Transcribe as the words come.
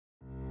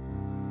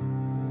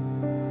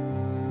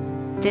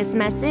This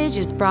message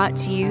is brought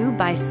to you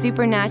by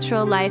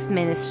Supernatural Life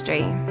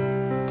Ministry.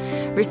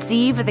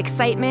 Receive with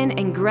excitement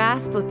and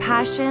grasp with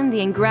passion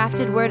the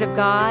engrafted Word of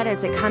God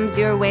as it comes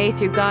your way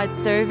through God's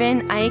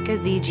servant, Iyke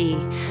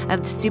Ezeji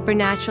of the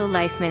Supernatural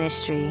Life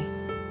Ministry.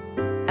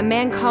 A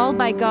man called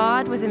by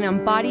God with an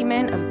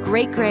embodiment of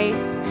great grace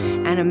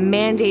and a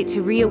mandate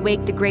to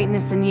reawake the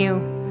greatness in you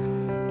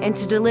and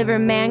to deliver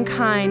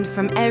mankind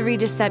from every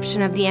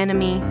deception of the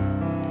enemy.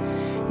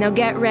 Now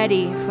get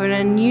ready for an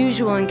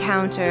unusual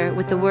encounter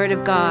with the Word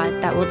of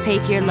God that will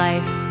take your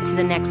life to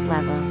the next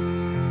level.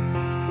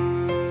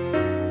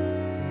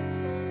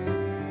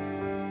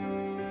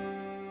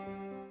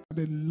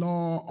 The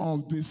law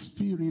of the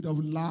Spirit of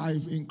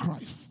life in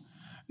Christ.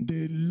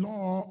 The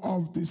law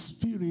of the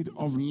Spirit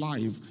of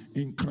life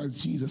in Christ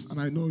Jesus. And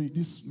I know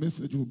this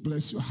message will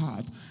bless your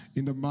heart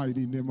in the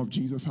mighty name of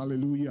Jesus.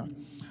 Hallelujah.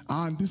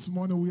 And this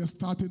morning we are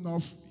starting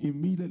off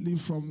immediately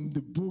from the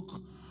book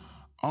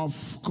of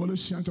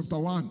Colossians chapter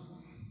 1.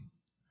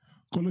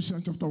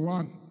 Colossians chapter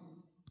 1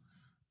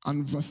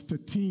 and verse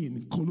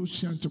 13.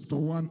 Colossians chapter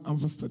 1 and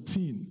verse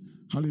 13.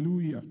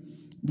 Hallelujah.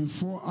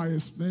 Before I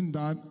explain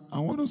that, I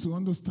want us to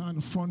understand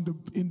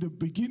in the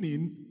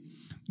beginning,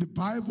 the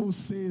Bible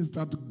says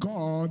that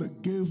God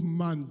gave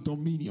man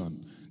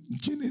dominion.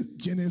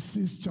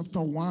 Genesis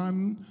chapter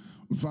 1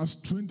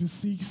 verse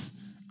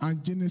 26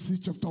 and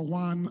Genesis chapter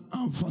 1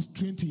 and verse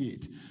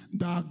 28.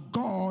 That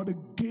God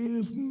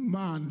gave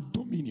man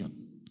dominion.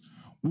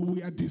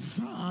 We are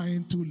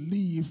designed to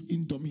live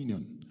in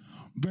dominion.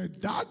 But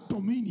that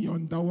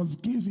dominion that was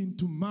given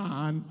to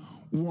man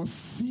was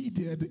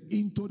ceded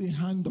into the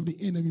hand of the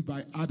enemy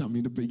by Adam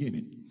in the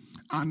beginning.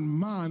 And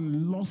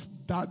man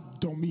lost that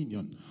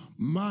dominion.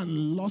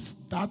 Man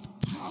lost that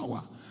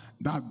power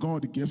that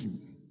God gave him.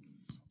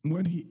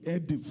 When he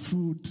ate the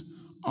fruit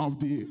of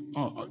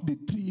the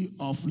tree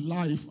of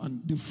life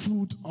and the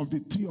fruit of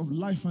the tree of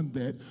life and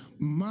death,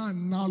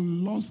 man now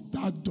lost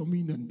that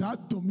dominion.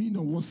 That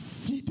dominion was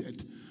ceded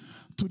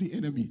to the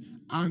enemy.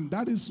 And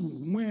that is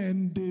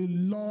when the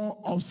law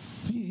of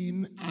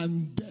sin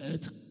and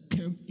death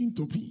came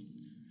into being.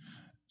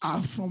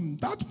 And from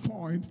that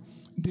point,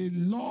 the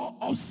law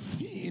of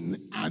sin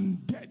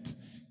and death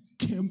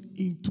came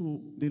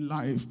into the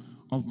life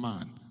of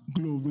man.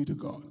 Glory to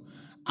God.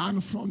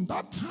 And from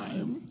that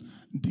time,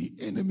 the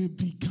enemy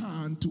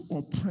began to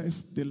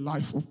oppress the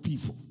life of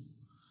people.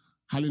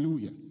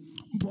 Hallelujah.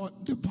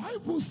 But the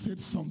Bible said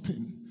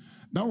something.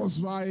 That was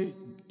why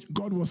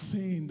God was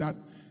saying that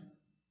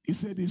he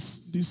said, the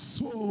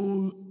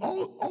soul,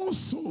 all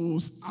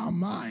souls are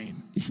mine.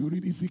 If you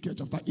read Ezekiel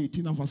chapter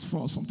 18 and verse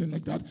 4, something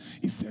like that,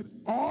 he said,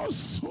 all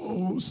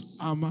souls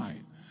are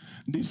mine.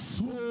 The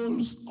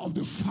souls of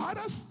the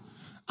fathers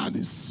and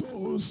the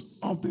souls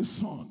of the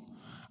son.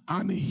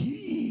 And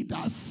he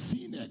that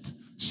sinneth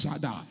shall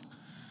die.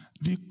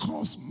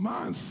 Because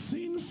man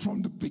sinned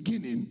from the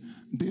beginning,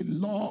 the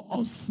law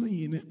of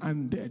sin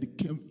and death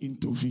came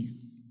into view.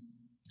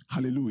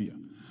 Hallelujah.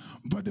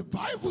 But the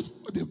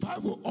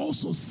Bible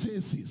also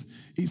says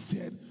this. It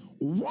said,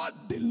 what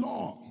the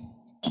law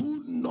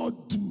could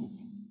not do,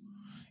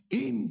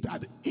 in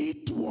that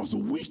it was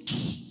weak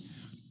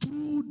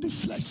through the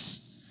flesh,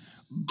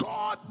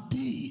 God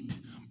did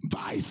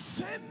by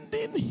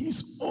sending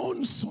his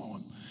own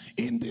son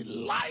in the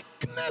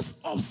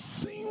likeness of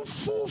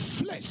sinful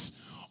flesh.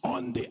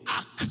 On the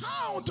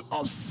account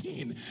of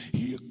sin,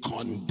 he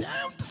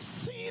condemned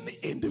sin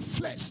in the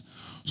flesh,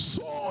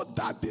 so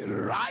that the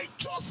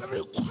righteous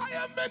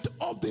requirement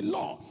of the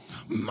law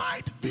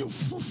might be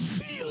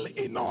fulfilled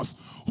in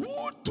us,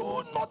 who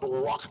do not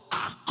walk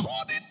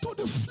according to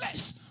the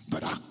flesh,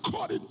 but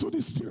according to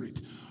the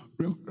Spirit.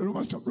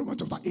 Romans chapter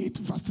 8,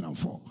 verse 3 and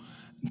 4.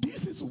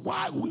 This is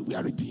why we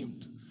were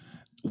redeemed.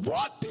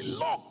 What the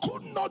law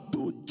could not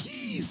do,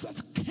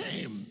 Jesus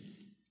came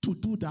to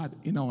do that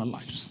in our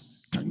lives.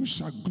 Can you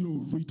shout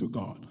glory to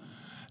God?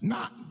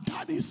 Now,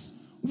 that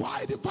is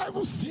why the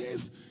Bible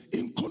says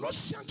in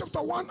Colossians chapter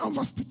 1 and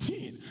verse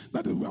 13,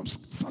 that is where I'm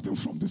starting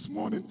from this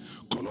morning.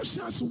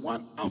 Colossians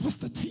 1 and verse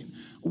 13.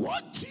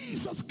 What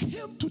Jesus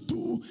came to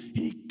do,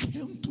 he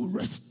came to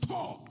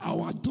restore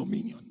our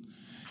dominion.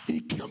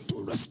 He came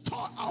to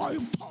restore our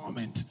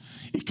empowerment.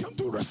 He came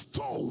to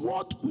restore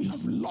what we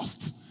have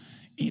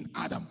lost in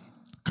Adam.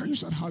 Can you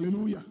shout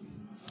hallelujah?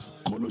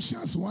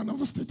 Colossians 1 and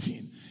verse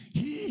 13.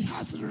 He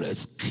has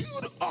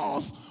rescued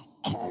us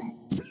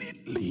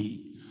completely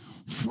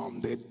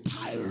from the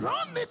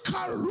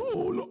tyrannical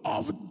rule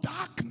of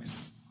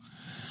darkness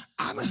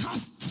and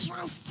has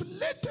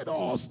translated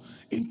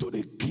us into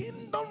the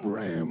kingdom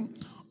realm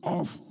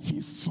of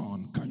his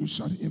son. Can you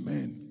shout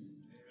amen?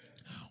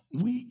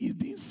 He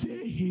didn't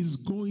say he's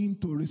going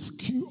to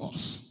rescue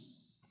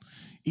us.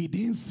 He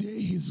didn't say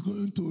he's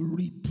going to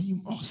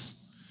redeem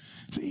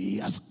us. See, he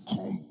has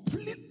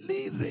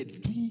completely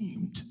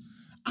redeemed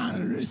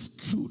and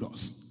rescued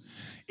us.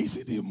 You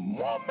see, the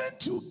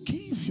moment you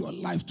give your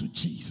life to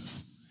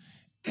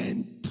Jesus,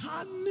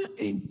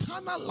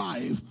 eternal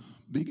life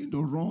begin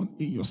to run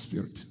in your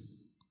spirit.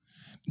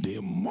 The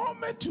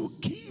moment you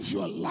give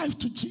your life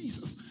to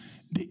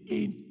Jesus, the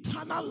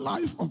eternal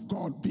life of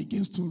God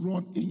begins to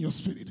run in your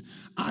spirit.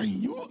 And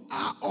you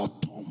are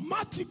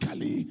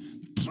automatically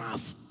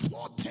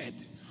transported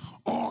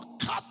or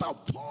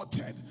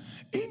catapulted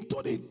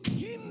into the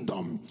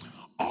kingdom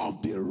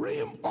of the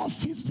realm of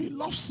his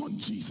beloved son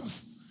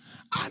Jesus.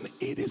 And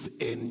it is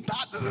in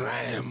that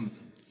realm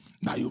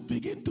that you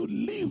begin to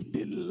live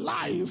the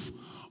life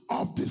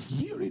of the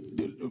spirit.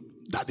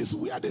 That is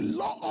where the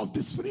law of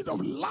the spirit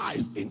of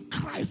life in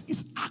Christ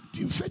is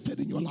activated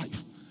in your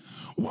life.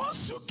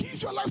 Once you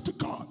give your life to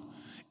God,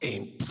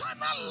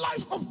 internal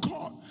life of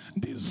God,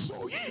 the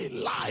Zoe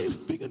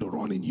life begin to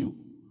run in you.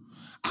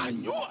 And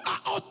you are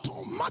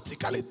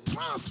automatically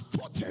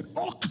transported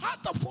or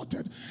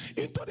catapulted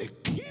into the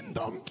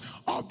kingdom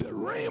of the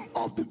realm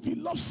of the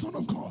beloved Son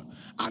of God.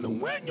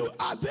 And when you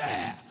are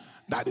there,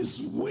 that is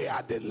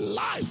where the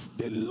life,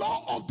 the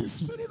law of the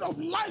spirit of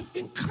life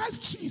in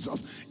Christ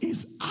Jesus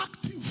is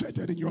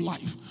activated in your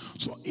life.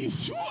 So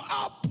if you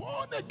are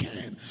born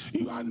again,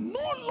 you are no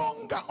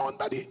longer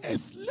under the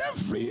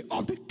slavery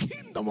of the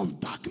kingdom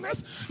of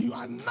darkness. You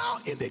are now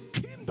in the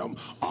kingdom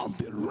of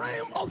the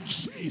realm of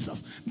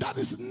Jesus. That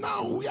is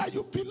now where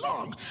you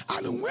belong.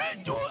 And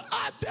when you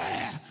are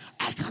there,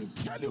 I can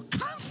tell you,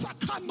 cancer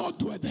cannot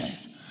do it there.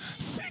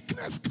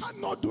 Sickness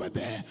cannot do it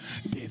there.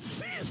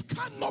 Disease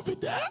cannot be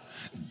there.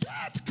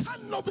 Death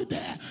cannot be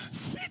there.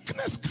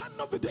 Sickness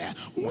cannot be there.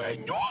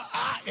 When you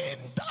are in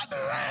that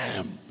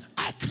realm,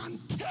 I can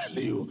tell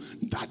you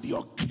that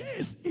your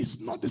case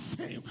is not the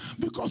same,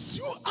 because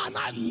you are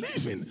not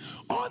living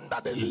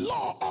under the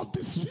law of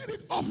the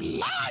spirit of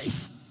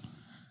life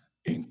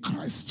in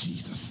Christ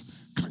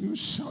Jesus. Can you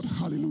shout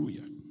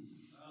hallelujah?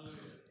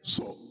 Hallelujah.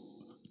 So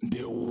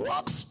the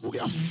works we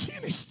are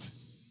finished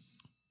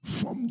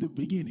from the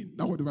beginning.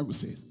 That's what the Bible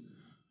says.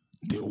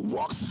 The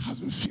works has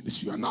been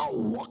finished. You are now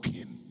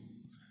walking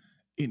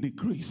in the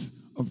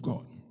grace of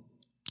God.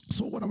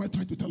 So what am I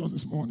trying to tell us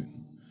this morning?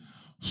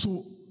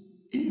 So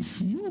if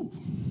you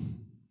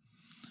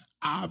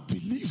are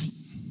believing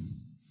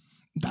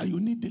that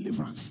you need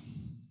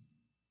deliverance,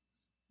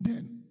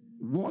 then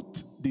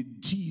what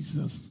did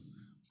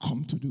Jesus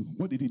come to do?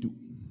 What did he do?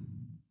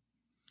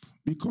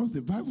 Because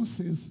the Bible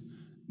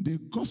says the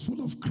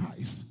gospel of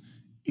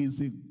Christ is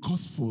the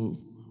gospel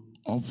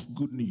of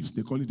good news.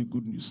 They call it the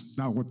good news.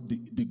 Now, what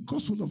the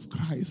gospel of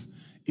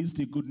Christ is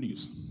the good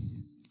news.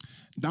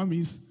 That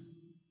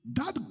means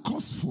that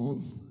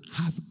gospel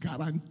has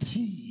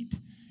guaranteed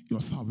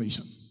your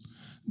salvation.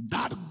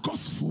 That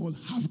gospel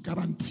has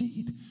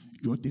guaranteed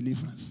your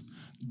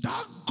deliverance.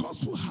 That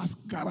gospel has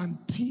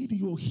guaranteed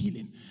your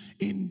healing.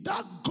 In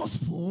that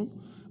gospel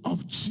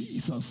of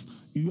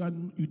Jesus, you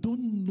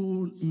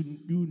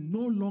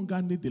no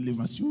longer need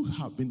deliverance. You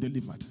have been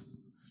delivered.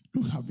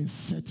 You have been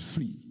set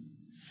free.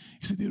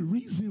 You see, the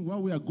reason why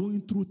we are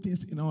going through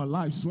things in our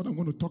lives is what I'm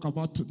going to talk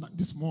about tonight,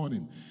 this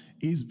morning,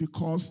 is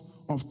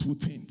because of two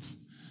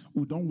things.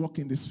 We don't walk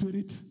in the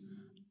spirit,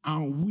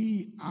 and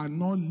we are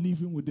not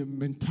living with the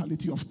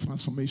mentality of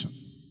transformation.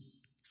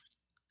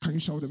 Can you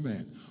shout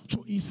amen?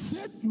 So he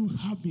said you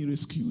have been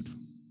rescued.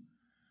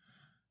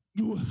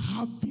 You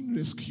have been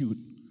rescued.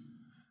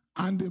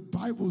 And the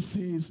Bible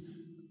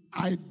says,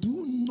 I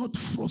do not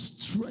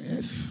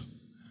frustrate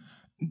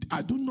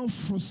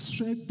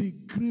the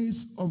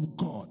grace of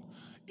God.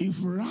 If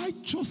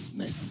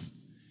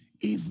righteousness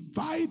is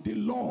by the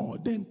law,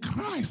 then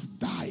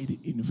Christ died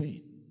in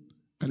vain.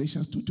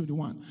 Galatians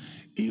 2:21.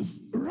 If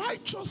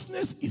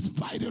righteousness is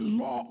by the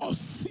law of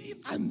sin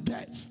and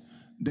death,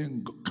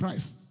 then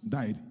Christ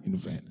died in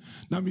vain.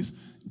 That means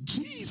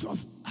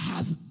Jesus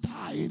has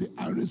died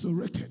and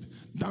resurrected.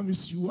 That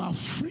means you are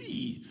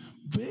free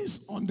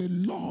based on the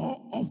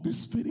law of the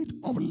spirit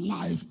of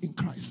life in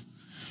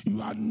Christ.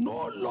 You are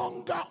no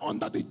longer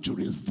under the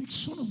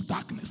jurisdiction of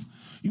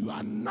darkness. You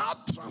are now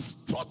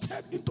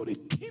transported into the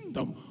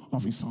kingdom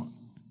of his son.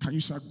 Can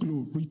you shout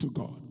glory to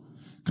God?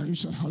 Can you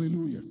shout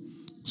hallelujah?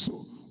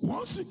 So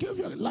once you give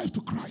your life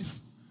to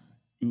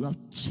Christ, you have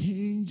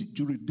changed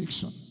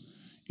jurisdiction.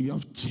 You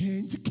have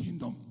changed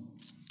kingdom.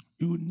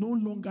 You no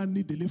longer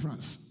need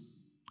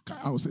deliverance.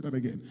 I will say that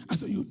again. I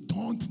said you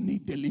don't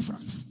need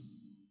deliverance.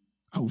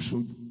 I will show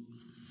you.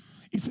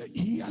 He said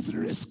he has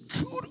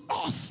rescued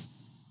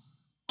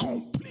us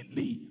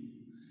completely.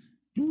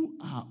 You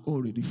are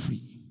already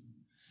free.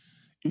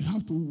 You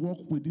have to walk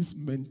with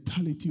this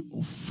mentality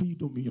of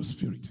freedom in your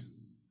spirit.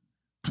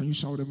 Can you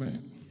shout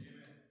amen?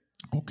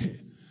 Okay.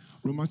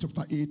 Romans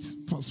chapter 8,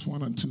 verse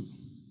 1 and 2.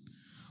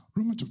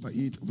 Romans chapter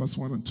 8, verse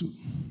 1 and 2.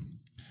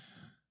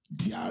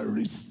 There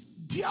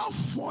is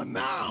therefore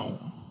now.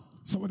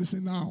 Somebody say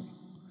now.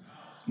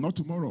 Not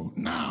tomorrow.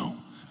 Now.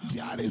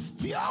 There is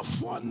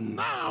therefore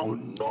now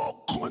no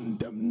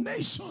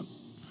condemnation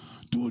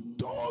to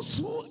those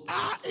who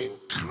are in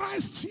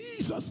Christ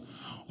Jesus,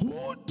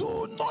 who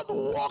do not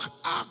walk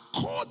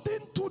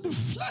according to the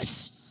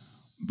flesh,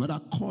 but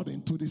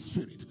according to the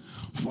Spirit.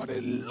 For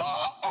the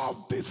law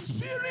of the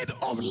Spirit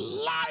of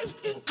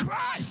life in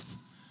Christ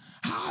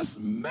has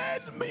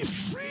made me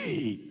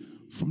free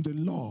from the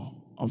law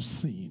of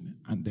sin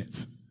and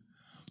death.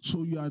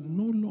 So you are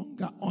no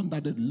longer under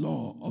the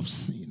law of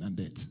sin and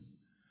death.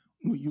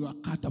 When you are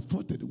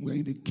catapulted, when you are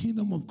in the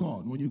kingdom of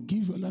God, when you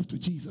give your life to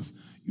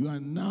Jesus, you are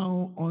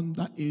now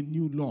under a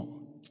new law.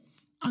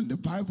 And the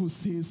Bible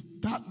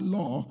says that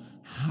law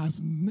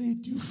has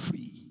made you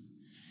free.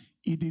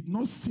 It did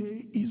not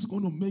say it's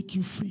going to make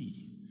you free.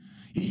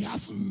 He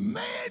has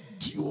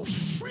made you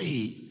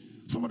free.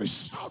 Somebody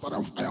shout,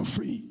 I am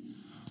free.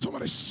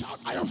 Somebody shout,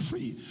 I am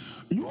free.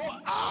 You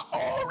are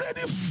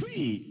already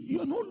free.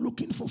 You are not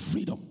looking for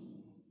freedom.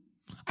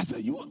 I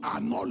said, you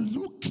are not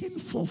looking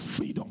for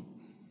freedom.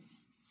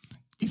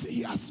 He said,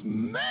 he has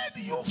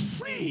made you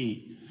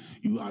free.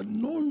 You are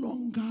no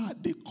longer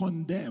the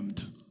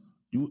condemned.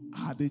 You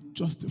are the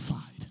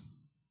justified.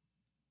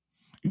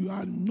 You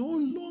are no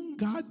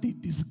longer the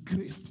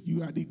disgraced.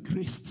 You are the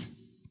graced.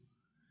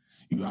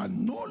 You are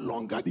no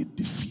longer the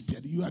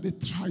defeated. You are the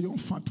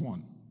triumphant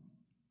one.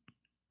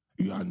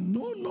 You are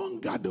no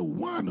longer the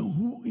one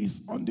who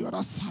is on the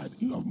other side.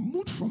 You have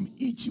moved from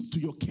Egypt to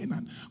your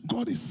Canaan.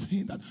 God is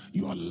saying that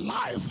your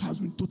life has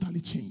been totally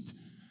changed.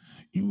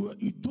 You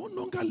no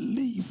longer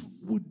live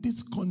with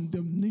this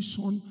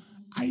condemnation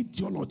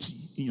ideology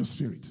in your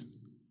spirit.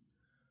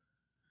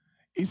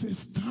 It says,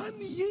 stand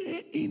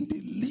ye in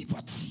the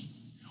liberty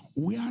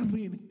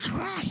wherein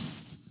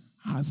Christ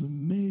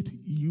has made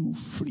you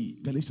free.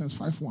 Galatians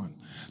 5:1.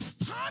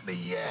 Stand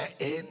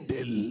ye in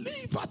the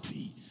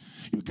liberty.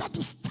 You got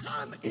to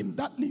stand in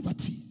that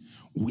liberty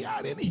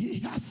wherein he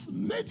has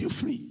made you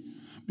free,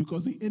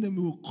 because the enemy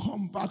will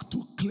come back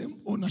to claim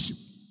ownership.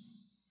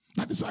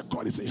 That is why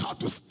God is saying how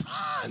to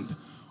stand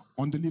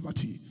on the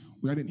liberty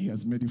wherein he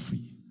has made you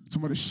free.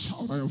 Somebody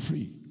shout, I am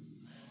free.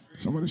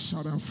 Somebody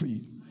shout, I am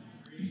free.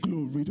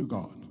 Glory to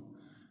God.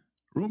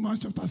 Romans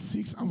chapter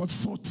 6 and verse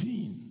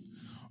 14.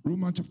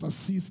 Romans chapter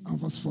 6 and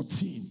verse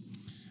 14.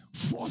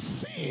 For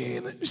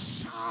sin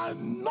shall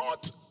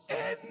not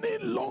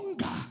any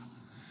longer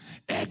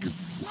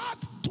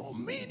exert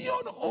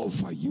dominion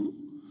over you,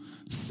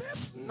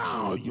 since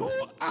now you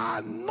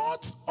are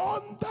not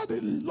under the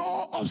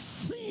law of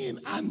sin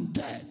and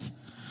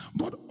death,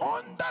 but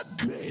under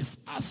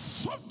grace, as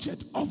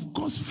subject of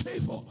God's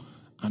favor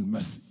and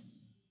mercy.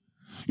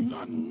 You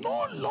are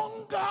no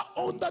longer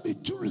under the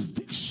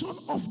jurisdiction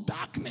of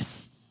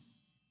darkness.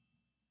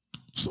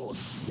 So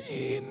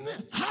sin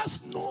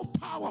has no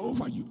power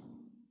over you.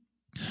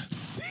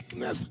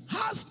 Sickness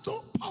has no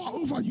power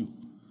over you.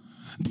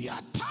 The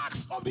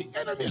attacks of the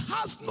enemy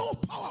has no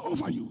power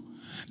over you.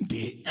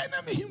 The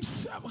enemy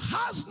himself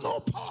has no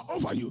power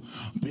over you,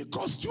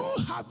 because you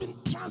have been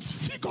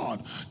transfigured,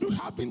 you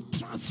have been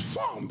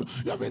transformed,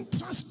 you have been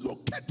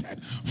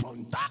translocated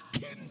from that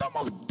kingdom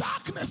of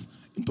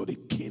darkness into the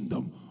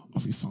kingdom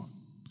of his son.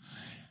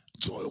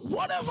 So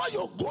whatever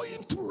you're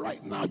going through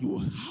right now, you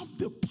have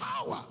the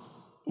power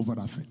over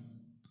that thing.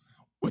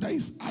 Whether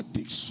it's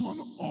addiction,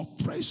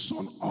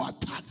 oppression, or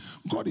attack,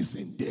 God is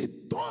saying they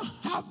don't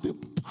have the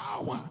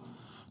power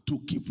to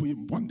keep you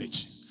in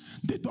bondage.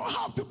 They don't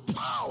have the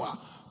power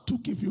to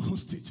keep you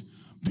hostage.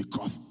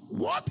 Because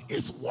what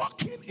is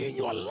working in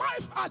your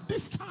life at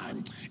this time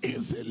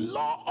is the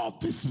law of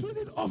the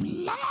Spirit of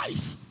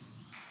life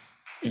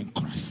in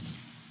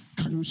Christ.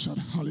 Can you shout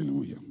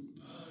hallelujah?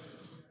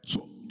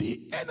 So the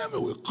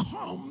enemy will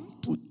come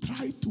to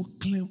try to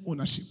claim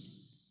ownership.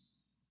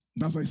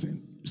 That's why he's saying,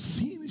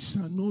 sin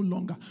shall no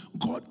longer.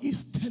 God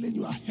is telling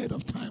you ahead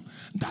of time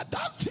that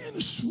that thing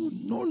should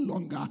no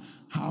longer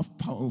have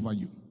power over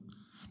you.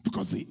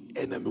 Because the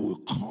enemy will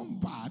come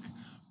back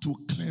to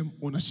claim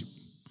ownership.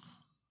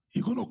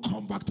 He's going to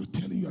come back to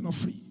tell you you're not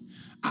free.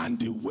 And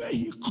the way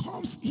he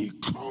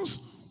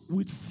comes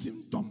with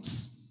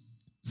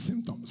symptoms.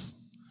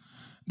 Symptoms.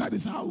 That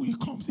is how he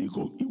comes. He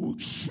will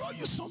show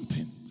you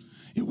something.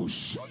 He will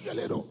show you a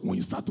little. When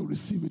you start to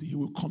receive it, he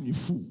will come you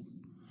full.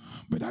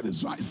 But that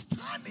is why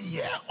stand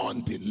here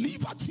on the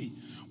liberty.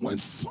 When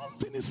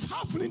something is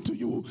happening to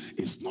you,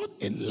 it's not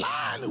in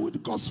line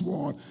with God's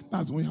word.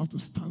 That's when you have to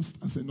stand and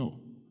say, no,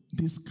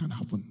 this can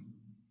happen.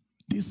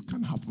 This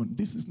can happen.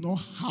 This is not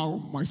how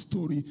my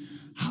story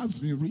has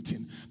been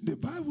written. The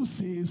Bible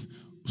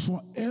says, for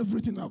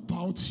everything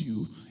about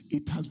you,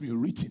 it has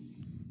been written.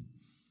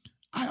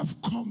 I have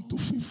come to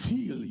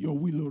fulfill your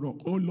will,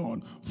 O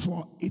Lord,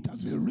 for it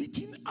has been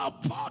written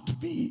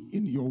about me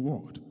in your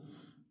word.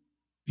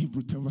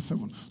 Hebrews 10 verse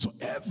 7. So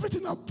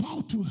everything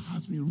about you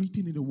has been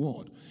written in the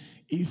word.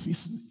 If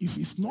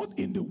it's not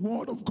in the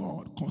word of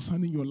God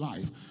concerning your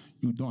life,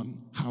 you don't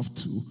have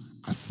to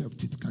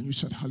accept it. Can you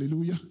shout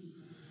hallelujah?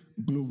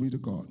 Glory to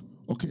God.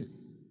 Okay.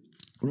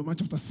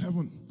 Romans chapter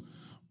 7,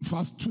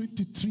 verse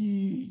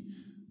 23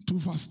 to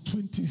verse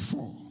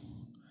 24.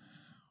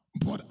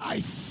 But I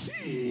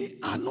see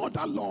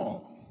another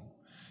law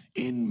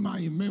in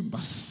my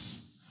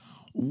members,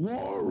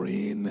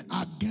 warring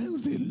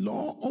against the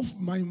law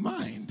of my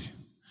mind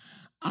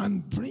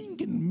and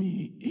bringing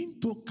me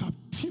into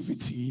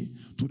captivity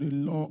to the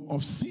law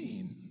of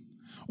sin,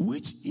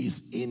 which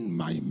is in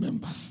my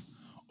members.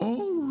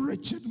 O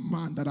wretched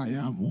man that I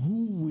am,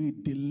 who will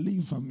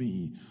deliver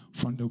me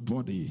from the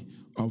body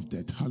of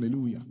death?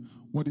 Hallelujah.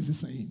 What is he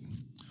saying?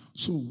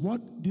 So what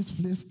this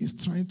place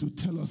is trying to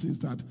tell us is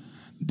that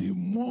the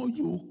more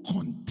you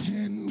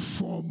contend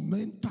for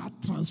mental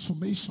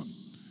transformation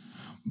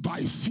by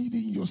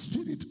feeding your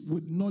spirit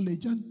with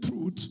knowledge and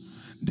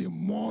truth, the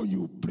more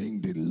you bring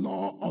the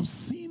law of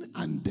sin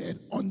and death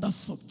under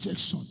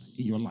subjection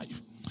in your life.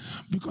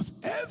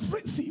 Because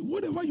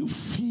whatever you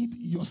feed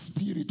your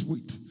spirit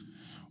with,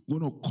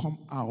 going to come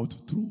out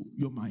through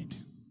your mind.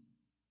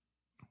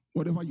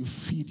 Whatever you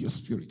feed your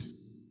spirit.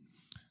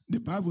 The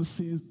Bible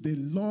says the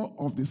law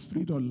of the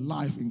spirit of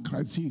life in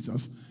Christ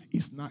Jesus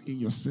is not in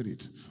your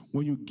spirit.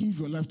 When you give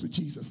your life to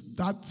Jesus,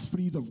 that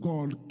Spirit of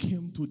God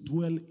came to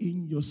dwell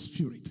in your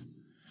spirit,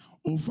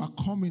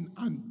 overcoming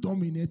and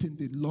dominating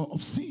the law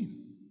of sin.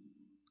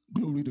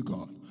 Glory to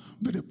God.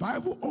 But the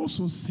Bible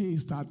also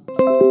says that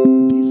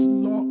this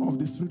law of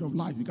the Spirit of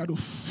life, you got to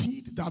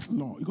feed that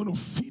law. You're going to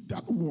feed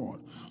that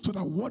word so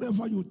that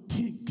whatever you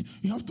think,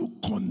 you have to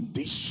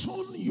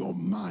condition your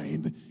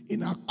mind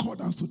in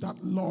accordance to that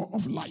law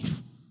of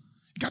life.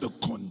 You got to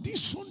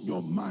condition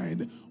your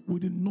mind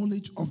with the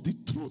knowledge of the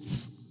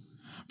truth.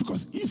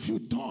 Because if you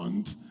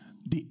don't,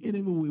 the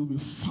enemy will be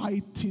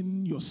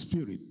fighting your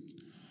spirit.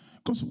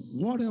 Because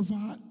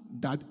whatever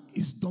that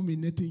is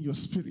dominating your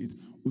spirit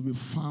will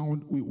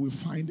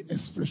find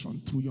expression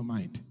through your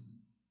mind.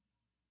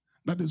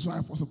 That is why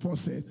Apostle Paul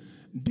said,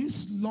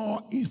 this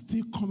law is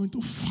still coming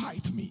to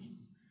fight me.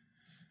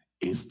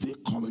 It's still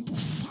coming to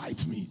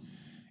fight me.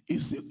 It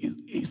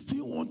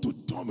still want to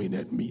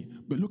dominate me.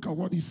 But look at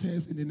what he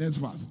says in the next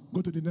verse.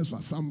 Go to the next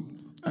verse.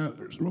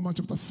 Romans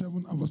chapter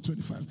 7 and verse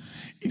 25.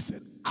 He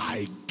said,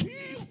 I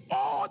give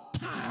all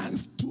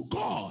thanks to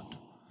God,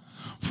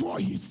 for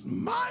his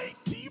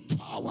mighty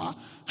power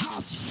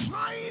has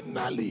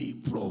finally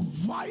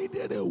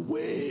provided a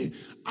way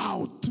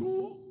out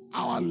through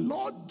our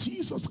Lord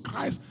Jesus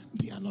Christ,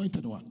 the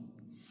Anointed One.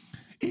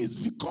 It's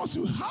because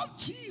you have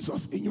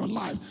Jesus in your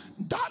life,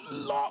 that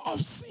law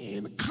of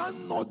sin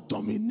cannot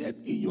dominate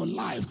in your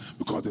life,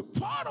 because the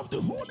power of the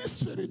Holy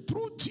Spirit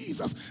through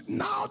Jesus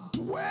now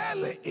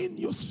dwell in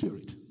your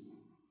spirit.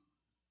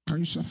 Can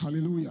you shout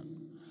hallelujah?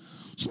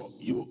 So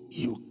you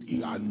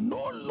are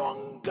no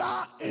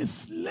longer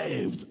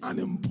enslaved and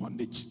in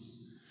bondage.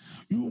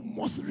 You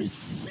must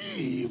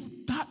receive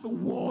that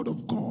word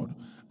of God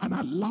and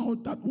allow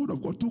that word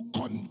of God to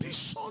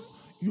condition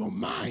your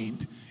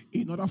mind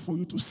in order for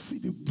you to see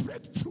the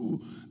breakthrough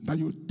that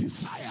you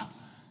desire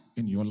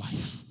in your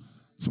life.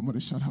 Somebody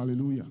shout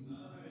hallelujah.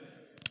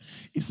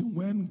 It's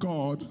when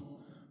God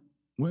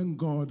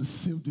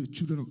saved the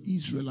children of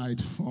Israelite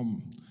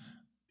from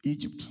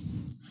Egypt,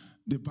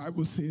 the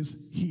Bible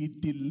says he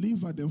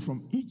delivered them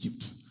from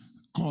Egypt,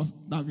 because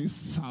that means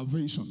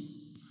salvation,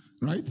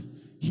 right?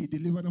 He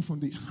delivered them from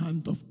the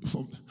hand of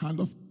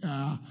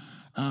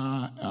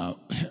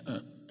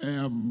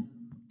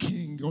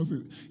king.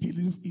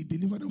 He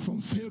delivered them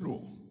from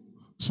Pharaoh.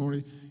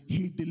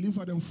 He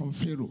delivered them from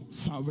Pharaoh.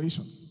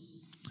 Salvation.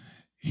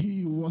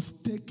 He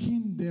was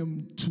taking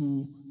them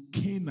to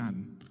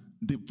Canaan,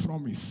 the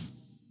promise.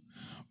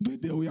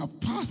 But they were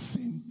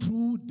passing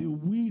through the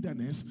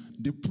wilderness,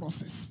 the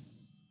process.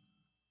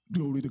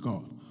 Glory to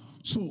God.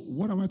 So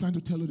what am I trying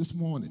to tell you this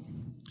morning?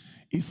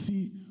 You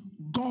see,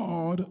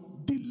 God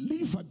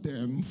delivered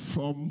them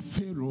from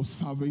Pharaoh's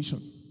salvation.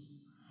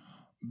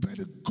 But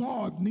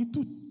God need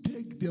to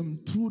take them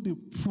through the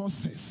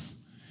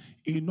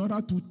process in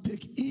order to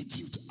take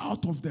Egypt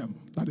out of them.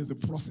 That is the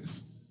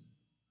process.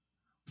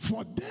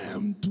 For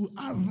them to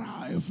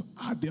arrive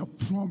at their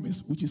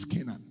promise, which is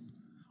Canaan.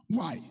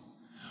 Why?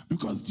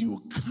 Because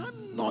you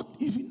cannot,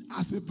 even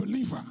as a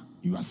believer,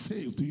 you are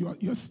saved, you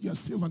are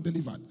saved and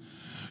delivered.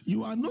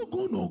 You are not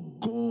going to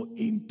go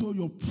into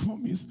your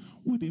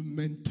promise with a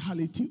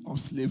mentality of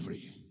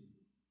slavery.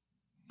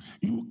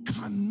 You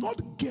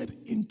cannot get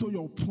into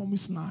your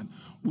promised land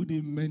with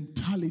a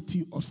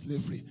mentality of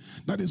slavery.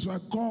 That is why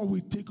God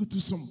will take you to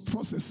some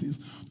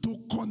processes to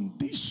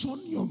condition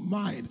your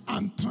mind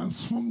and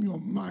transform your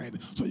mind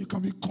so you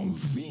can be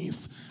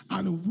convinced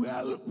and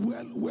well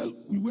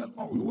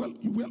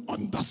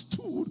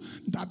understood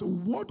that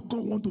what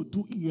God wants to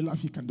do in your life,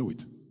 he can do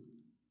it.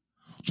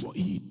 So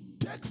he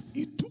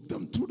took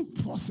them through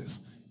the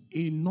process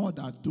in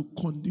order to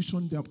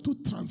condition them, to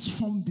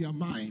transform their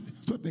mind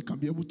so that they can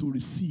be able to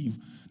receive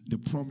the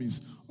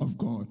promise of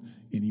God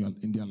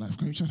in their life.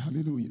 Can you shout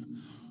hallelujah?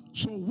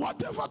 So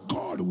whatever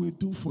God will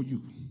do for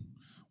you,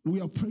 we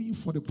are praying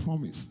for the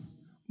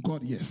promise.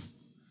 God,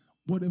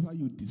 yes, whatever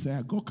you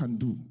desire, God can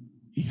do.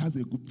 He has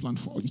a good plan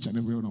for each and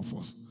every one of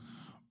us.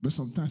 But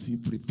sometimes he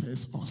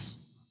prepares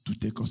us to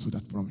take us to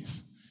that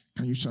promise.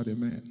 Can you shout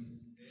amen? Amen.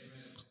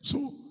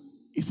 So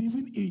it's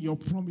even in your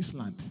promised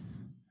land,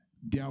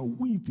 there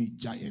will be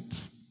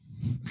giants.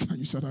 Can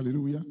you shout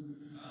hallelujah? Hallelujah.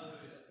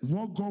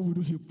 What God will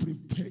do, he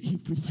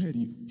prepared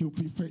you. He'll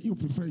prepare you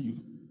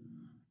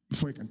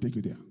before he can take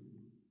you there.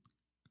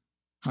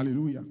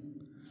 Hallelujah.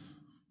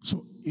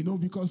 So,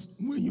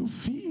 because when you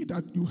feel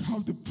that you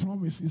have the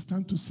promise, it's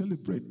time to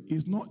celebrate.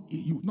 It's not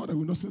that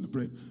we not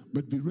celebrate,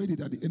 but be ready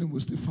that the enemy will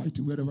still fight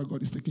you wherever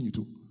God is taking you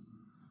to.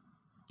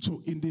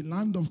 So in the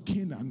land of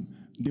Canaan,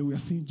 they were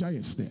seeing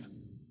giants there.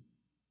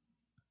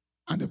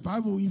 And the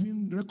Bible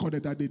even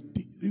recorded that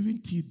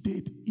even till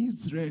date,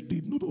 Israel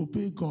did not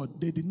obey God.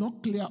 They did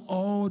not clear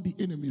all the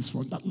enemies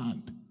from that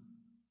land.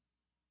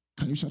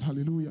 Can you shout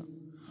hallelujah?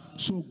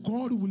 So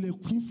God will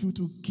equip you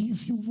to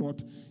give you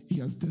what he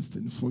has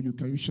destined for you.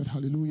 Can you shout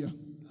hallelujah?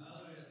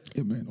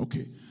 Amen.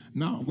 Okay.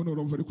 Now I'm going to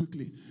run very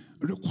quickly.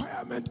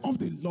 Requirement of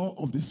the law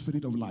of the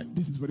spirit of life.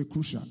 This is very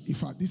crucial. In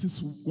fact, this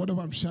is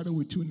whatever I'm sharing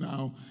with you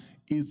now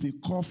is the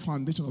core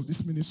foundation of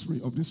this ministry,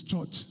 of this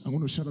church. I'm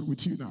going to share it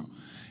with you now.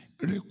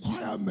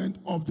 Requirement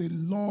of the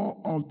law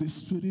of the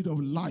spirit of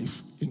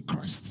life in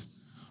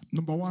Christ.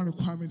 Number one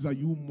requirement is that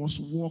you must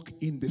walk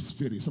in the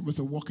spirit. Somebody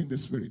say walk in the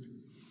spirit.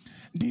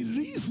 The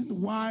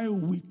reason why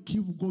we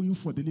keep going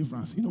for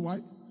deliverance, you know why?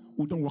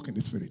 We don't walk in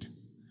the spirit.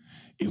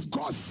 If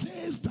God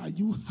says that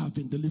you have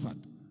been delivered,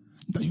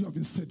 that you have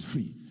been set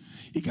free,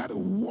 you got to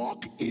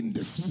walk in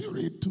the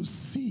spirit to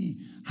see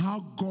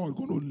how God is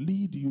going to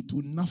lead you,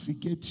 to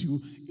navigate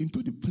you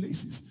into the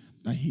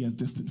places that he has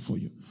destined for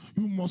you.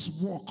 You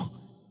must walk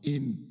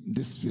in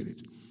the spirit.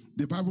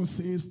 The Bible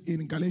says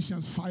in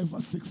Galatians 5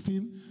 verse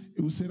 16,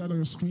 it will say that on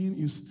your screen,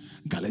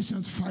 is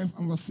Galatians 5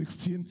 and verse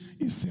 16,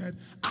 it said,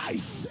 I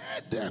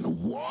said then,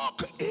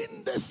 walk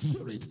in the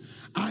spirit,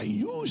 and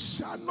you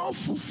shall not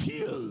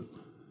fulfill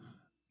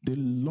the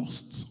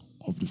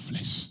lust of the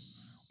flesh.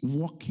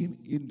 Walking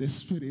in the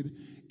spirit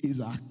is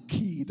a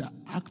key that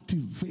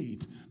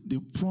activates the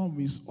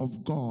promise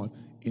of God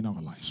in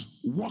our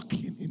lives.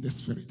 Walking in the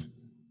spirit.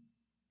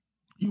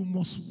 You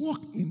must walk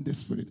in the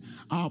spirit.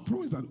 Our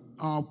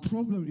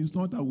problem is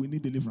not that we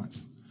need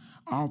deliverance.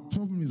 Our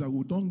problem is that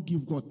we don't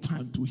give God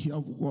time to hear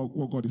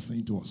what God is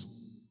saying to us.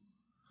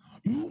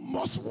 You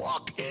must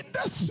walk in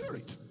the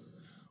spirit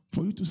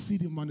for you to see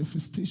the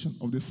manifestation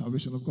of the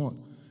salvation of God.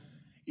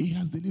 He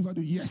has delivered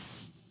you,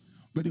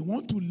 yes, but he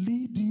wants to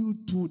lead you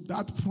to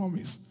that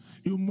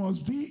promise. You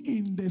must be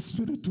in the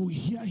spirit to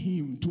hear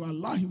him, to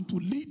allow him to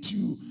lead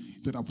you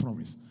to that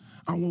promise.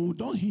 And when we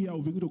don't hear,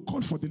 we'll begin to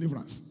call for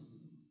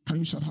deliverance. Can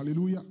you shout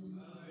hallelujah? Hallelujah?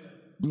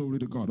 Glory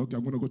to God. Okay,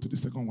 I'm going to go to the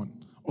second one.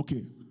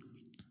 Okay.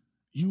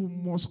 You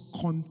must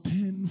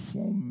contend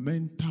for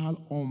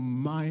mental or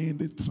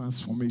mind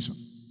transformation.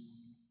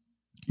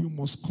 You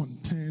must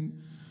contend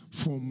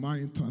for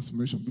mind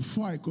transformation.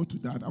 Before I go to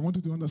that, I want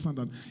you to understand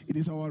that it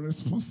is our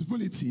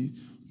responsibility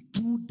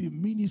through the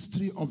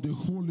ministry of the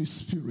Holy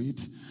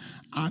Spirit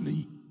and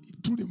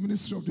through the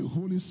ministry of the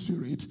Holy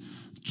Spirit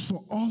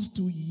for us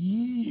to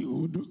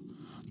yield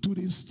to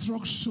the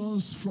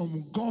instructions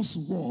from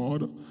God's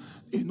word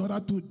in order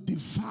to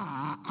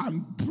defy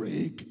and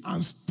break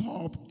and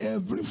stop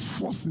every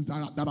forces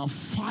that are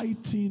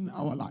fighting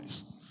our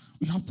lives.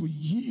 We have to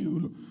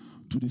yield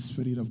to the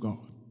Spirit of God.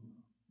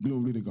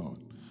 Glory to God.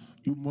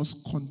 You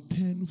must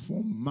contend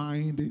for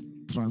mind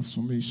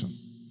transformation.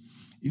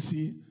 You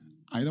see,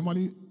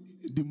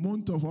 the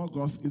month of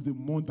August is the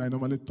month I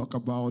normally talk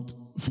about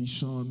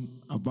vision,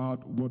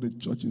 about what the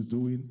church is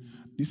doing.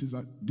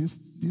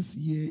 This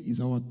year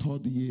is our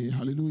third year.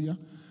 Hallelujah.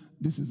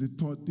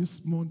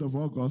 This month of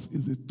August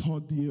is the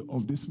third year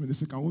of this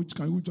ministry. Can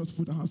we just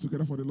put our hands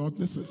together for the Lord?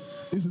 Listen,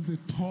 this is the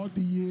third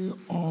year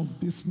of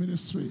this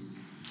ministry.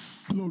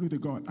 Glory to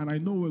God. And I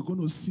know we're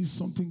going to see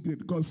something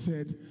great. God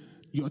said,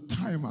 your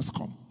time has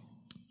come.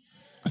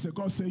 I said,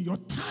 God said, your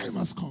time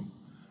has come.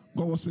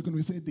 God was speaking to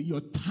me, said,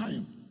 your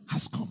time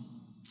has come.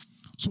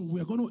 So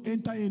we're going to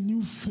enter a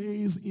new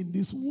phase in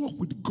this walk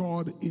with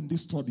God in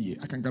this third year.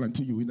 I can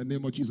guarantee you in the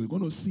name of Jesus. We're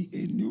going to see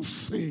a new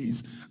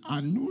phase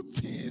and new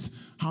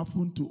things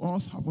happen to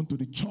us, happen to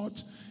the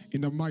church in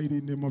the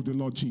mighty name of the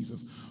Lord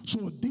Jesus.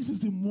 So this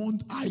is the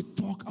month I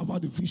talk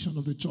about the vision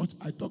of the church.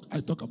 I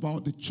talk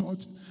about the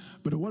church.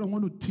 But what I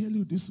want to tell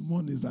you this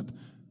morning is that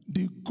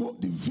the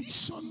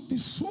vision, the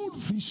sole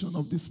vision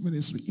of this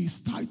ministry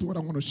is tied to what I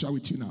want to share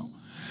with you now.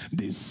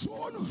 The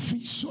sole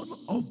vision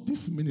of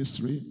this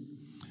ministry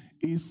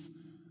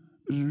is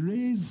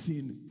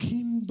raising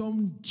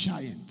kingdom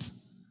giants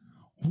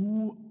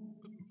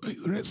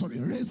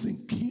raising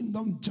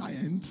kingdom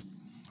giants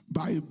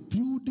by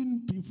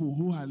building people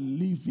who are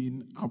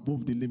living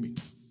above the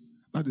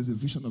limits. That is the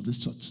vision of this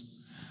church.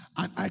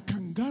 And I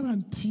can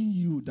guarantee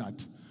you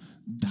that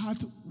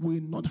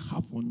will not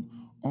happen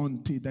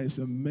until there is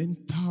a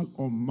mental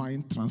or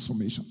mind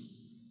transformation.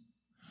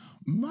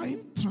 Mind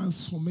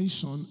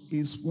transformation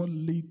is what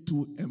leads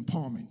to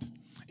empowerment.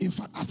 In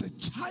fact, as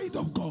a child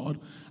of God,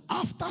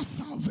 after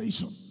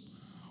salvation,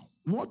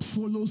 what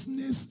follows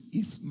next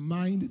is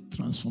mind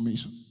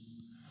transformation.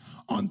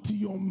 Until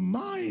your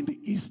mind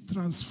is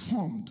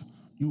transformed,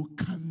 you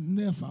can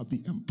never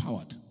be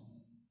empowered.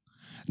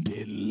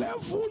 The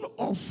level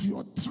of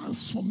your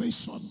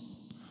transformation,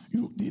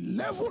 the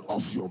level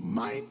of your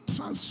mind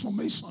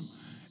transformation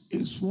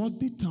is what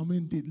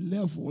determines the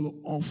level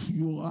of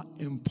your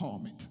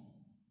empowerment.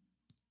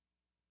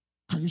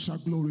 Can you shout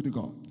glory to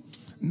God?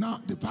 Now,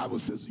 the Bible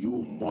says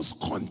you must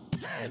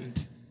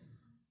contend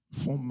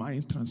for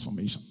mind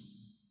transformation.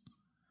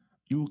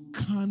 You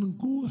can't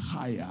go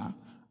higher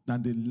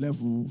than the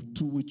level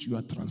to which you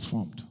are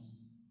transformed.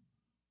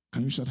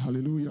 Can you shout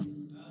hallelujah?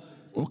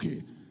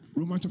 Okay,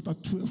 Romans chapter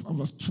 12 and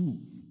verse 2.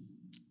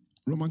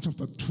 Romans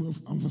chapter 12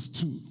 and verse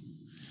 2.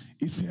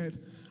 It said,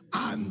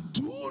 and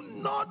do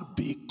not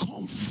be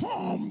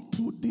conformed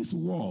to this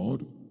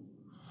world,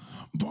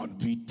 but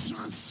be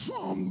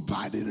transformed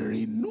by the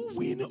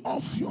renewing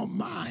of your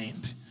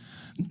mind,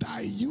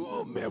 that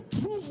you may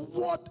prove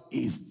what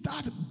is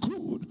that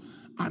good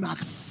and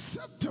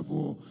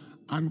acceptable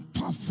and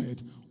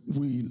perfect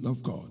will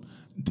of God.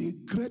 The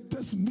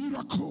greatest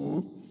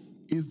miracle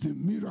is the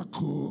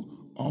miracle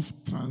of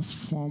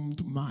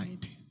transformed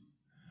mind.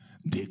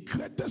 The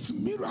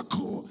greatest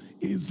miracle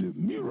is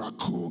the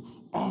miracle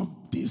of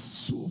the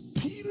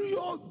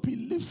superior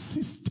belief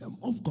system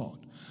of God.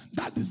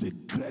 That is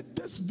the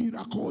greatest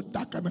miracle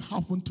that can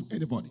happen to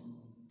anybody.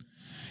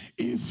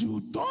 If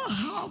you don't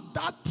have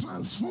that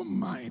transformed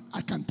mind,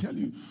 I can tell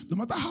you, no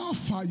matter how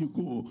far you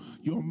go,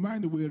 your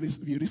mind will be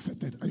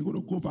resetted and you're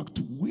going to go back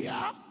to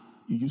where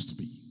you used to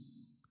be.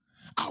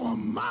 Our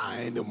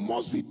mind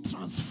must be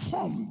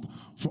transformed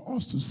for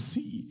us to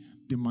see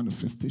the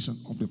manifestation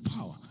of the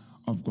power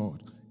of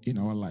God in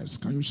our lives.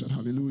 Can you shout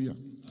hallelujah?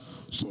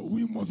 So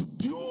we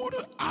must build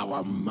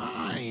our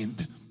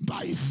mind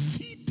by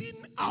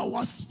feeding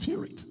our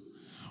spirit.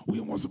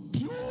 We must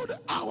build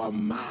our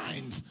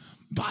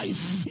minds by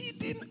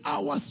feeding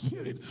our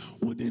spirit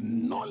with the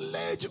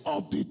knowledge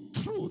of the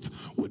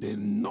truth, with the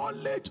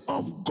knowledge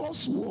of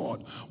God's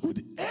word, with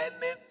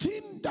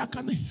anything that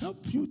can help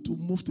you to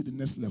move to the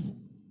next level.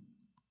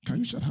 Can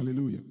you shout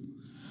hallelujah?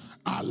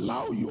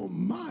 Allow your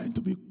mind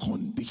to be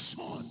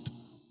conditioned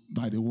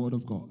by the word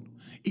of God.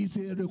 It's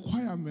a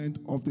requirement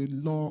of the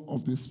law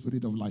of the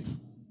spirit of life.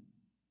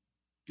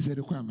 It's a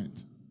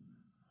requirement.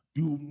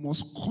 You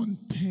must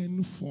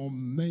contend for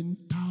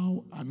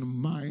mental and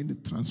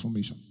mind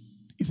transformation.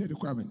 It's a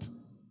requirement.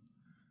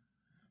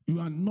 You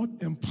are not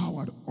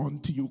empowered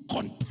until you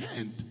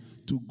contend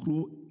to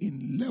grow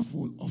in your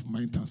level of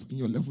mind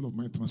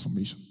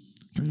transformation.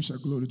 Can you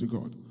shout glory to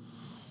God?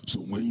 So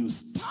when you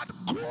start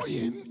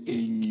growing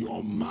in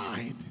your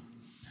mind,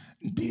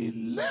 the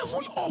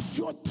level of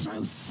your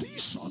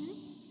transition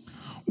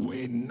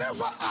will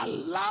never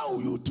allow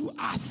you to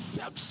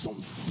accept some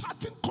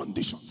certain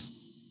conditions.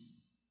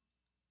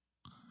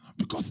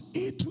 Because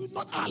it will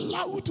not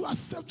allow you to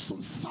accept some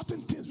certain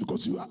things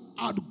because you are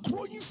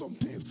outgrowing some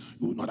things.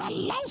 You will not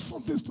allow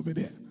some things to be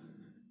there.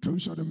 Can we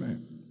shout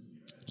amen?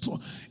 So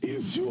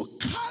if you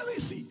carry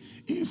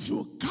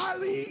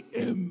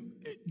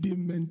the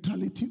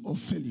mentality of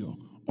failure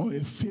or a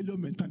failure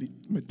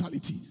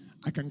mentality,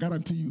 I can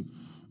guarantee you,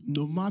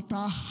 no matter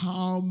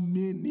how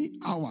many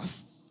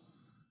hours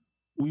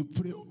we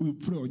pray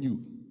on you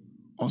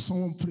or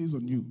someone prays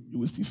on you, you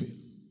will still fail.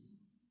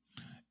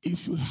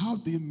 If you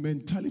have the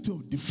mentality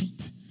of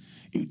defeat,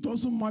 it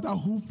doesn't matter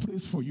who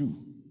prays for you.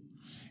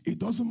 It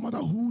doesn't matter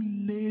who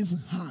lays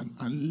hand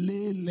and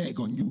lay leg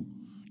on you,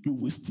 you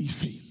will still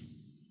fail.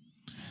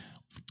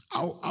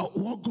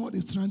 What God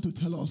is trying to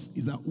tell us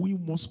is that we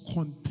must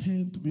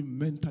contend to be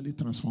mentally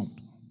transformed.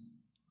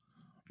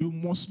 You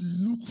must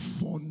look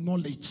for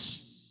knowledge.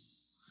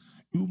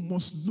 You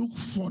must look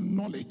for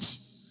knowledge.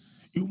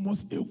 You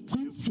must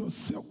equip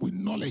yourself with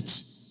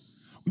knowledge.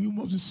 You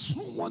must be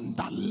someone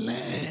that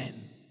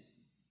learns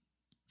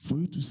for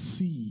you to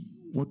see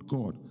what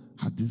God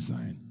has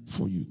designed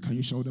for you. Can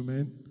you shout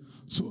amen?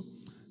 So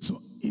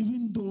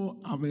even though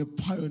I'm a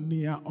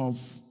pioneer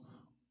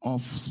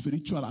of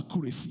spiritual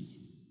accuracy,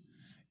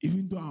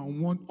 even though I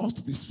want us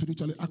to be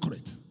spiritually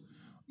accurate,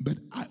 but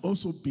I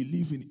also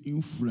believe in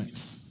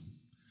influence.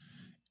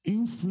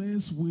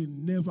 Influence will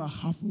never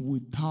happen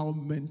without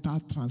mental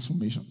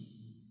transformation.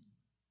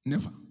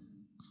 Never.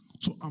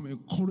 So I'm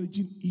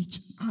encouraging each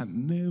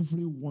and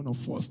every one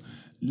of us,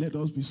 let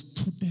us be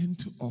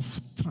students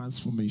of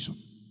transformation.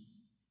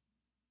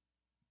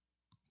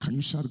 Can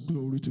you shout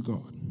glory to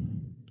God?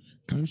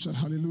 Can you shout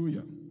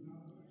hallelujah?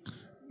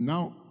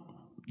 Now,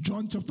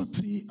 John chapter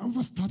 3 and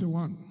verse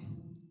 31.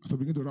 As I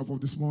begin to wrap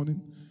up this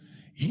morning,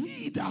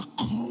 he that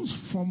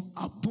comes from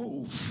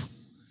above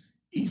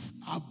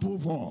is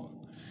above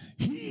all.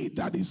 He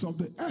that is of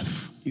the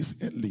earth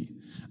is earthly,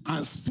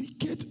 and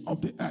speaketh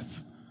of the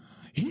earth.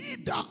 He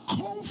that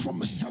comes from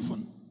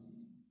heaven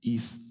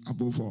is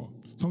above all.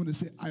 Somebody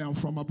say, I am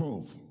from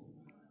above.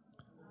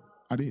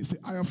 I didn't say,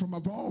 I am from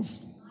above.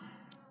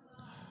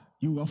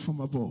 You are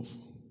from above.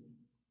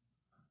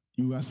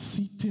 You are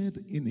seated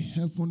in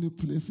heavenly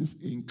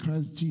places in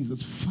Christ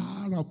Jesus,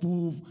 far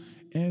above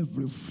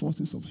every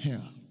forces of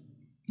hell.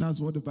 That's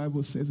what the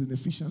Bible says in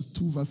Ephesians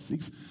 2 verse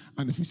 6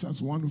 and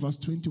Ephesians 1 verse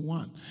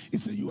 21. It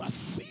says you are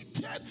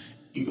seated.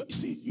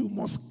 You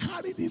must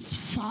carry this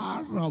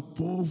far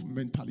above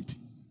mentality.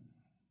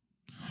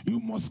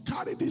 You must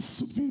carry this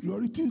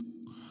superiority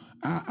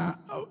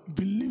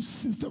belief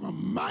system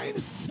and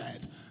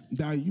mindset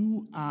that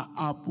you are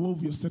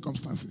above your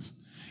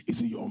circumstances. You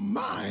see, your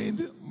mind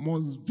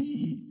must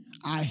be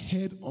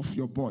ahead of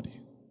your body.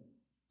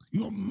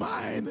 Your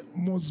mind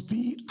must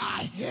be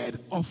ahead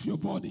of your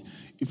body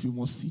if you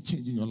must see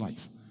change in your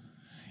life.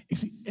 You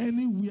see,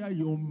 anywhere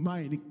your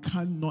mind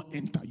cannot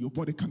enter, your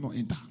body cannot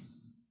enter.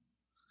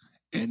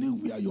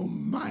 Anywhere your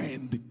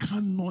mind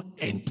cannot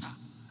enter,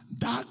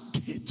 that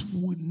gate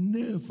will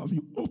never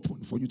be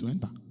open for you to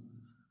enter.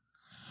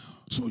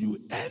 So you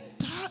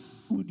enter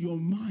with your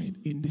mind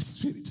in the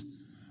spirit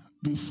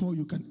before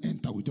you can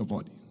enter with your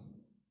body.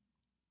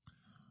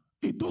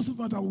 It doesn't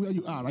matter where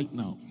you are right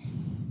now.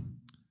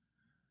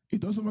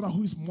 It doesn't matter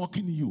who is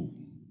mocking you.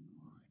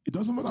 It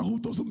doesn't matter who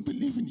doesn't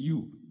believe in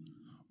you.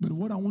 But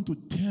what I want to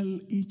tell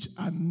each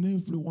and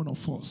every one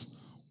of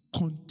us,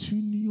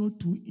 continue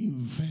to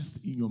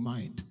invest in your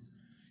mind.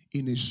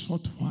 In a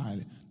short while,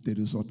 the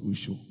result will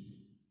show.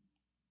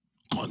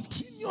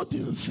 Continue to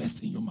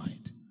invest in your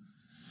mind.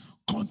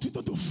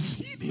 Continue to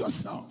feed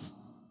yourself.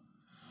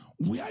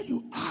 Where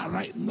you are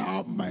right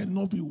now might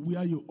not be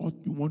where you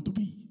want to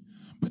be.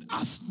 But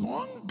as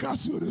long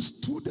as you're a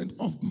student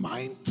of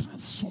mind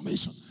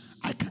transformation,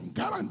 I can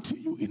guarantee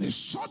you in a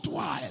short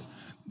while,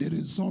 the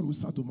result will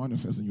start to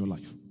manifest in your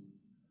life.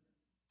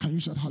 Can you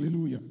shout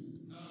hallelujah?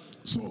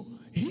 So,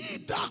 he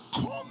that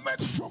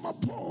cometh from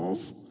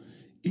above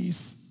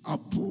is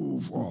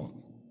above all.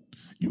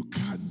 You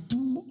can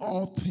do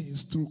all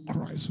things through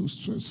Christ who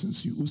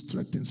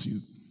strengthens you.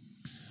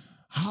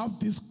 Have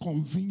this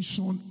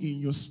conviction in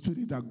your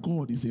spirit that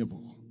God is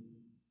able.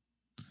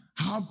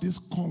 Have this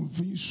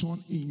conviction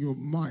in your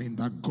mind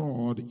that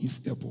God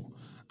is able.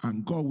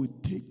 And God will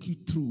take you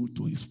through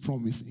to his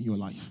promise in your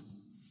life.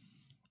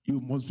 You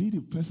must be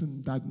the person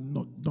that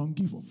don't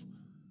give up.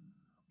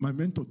 My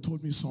mentor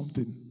told me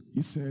something.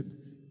 He said,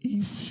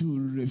 if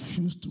you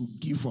refuse to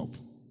give up,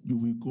 you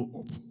will go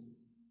up.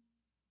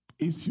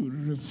 If you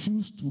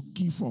refuse to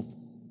give up,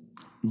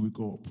 you will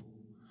go up.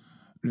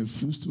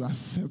 Refuse to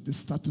accept the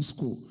status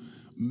quo.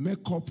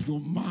 Make up your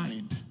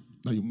mind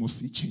that you must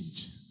see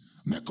change.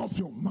 Make up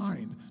your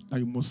mind that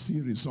you must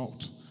see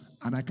result.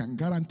 And I can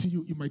guarantee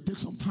you, it might take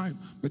some time,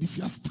 but if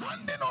you are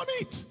standing on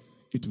it,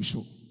 it will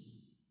show.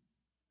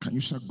 Can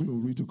you shout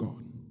glory to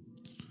God?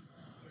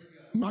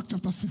 Mark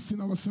chapter 16,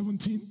 verse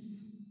 17.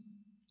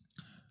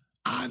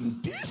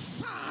 And these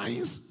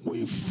signs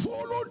will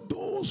follow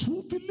those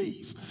who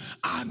believe.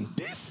 And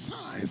these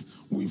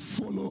signs will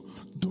follow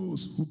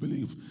those who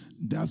believe.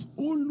 There's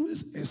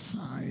always a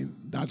sign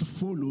that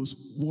follows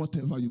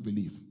whatever you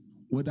believe,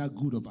 whether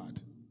good or bad.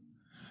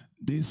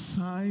 The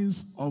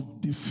signs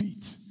of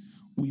defeat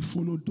will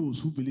follow those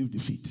who believe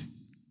defeat.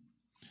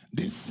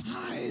 The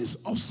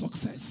signs of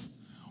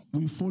success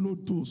will follow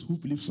those who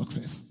believe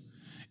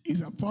success.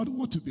 It's about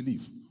what you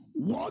believe.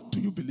 What do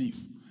you believe?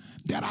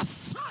 There are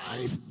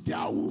signs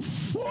that will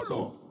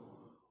follow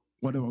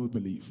whatever we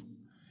believe.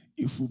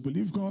 If we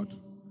believe God,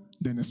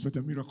 then expect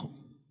a miracle.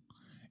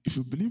 If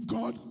you believe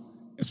God,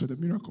 expect a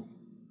miracle.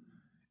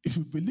 If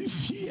you believe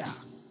fear,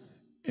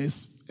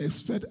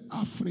 expect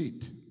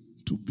afraid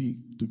to be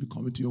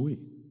coming to your way.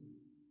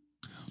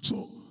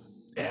 So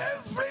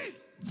every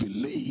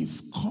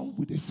belief comes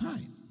with a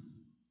sign.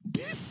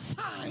 This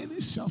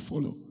sign shall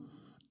follow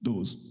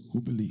those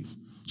who believe.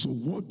 So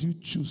what do you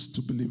choose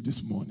to believe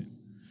this morning?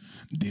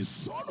 The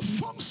sole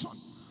function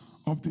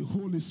of the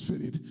Holy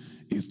Spirit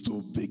is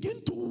to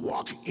begin to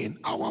work in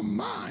our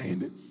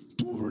mind,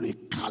 to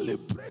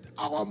recalibrate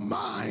our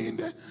mind,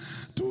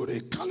 to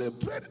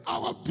recalibrate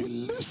our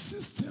belief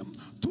system,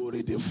 to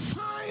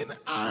redefine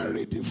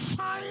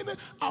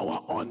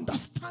our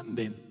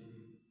understanding.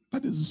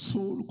 That is the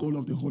sole goal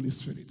of the Holy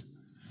Spirit.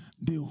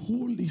 The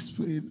Holy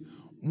Spirit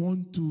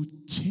wants to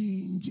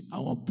change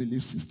our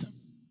belief system.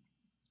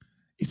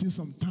 You see,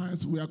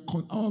 sometimes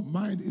our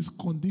mind is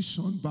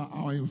conditioned by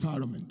our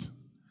environment.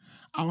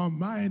 Our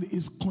mind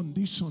is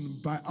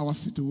conditioned by our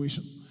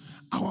situation.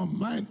 Our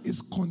mind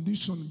is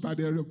conditioned by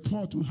the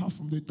report we have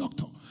from the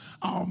doctor.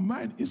 Our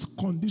mind is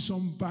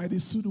conditioned by the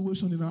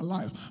situation in our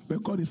life.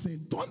 But God is saying,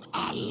 don't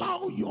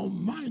allow your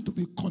mind to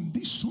be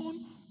conditioned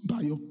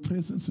by your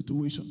present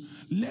situation.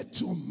 Let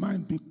your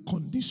mind be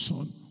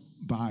conditioned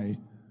by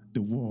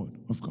the word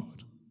of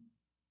God.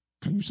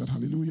 Can you shout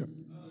hallelujah?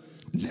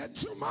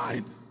 Let your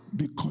mind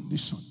be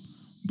conditioned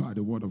by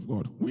the word of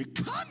God. We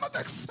cannot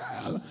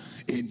excel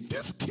in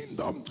this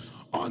kingdom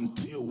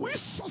until we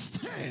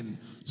sustain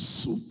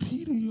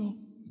superior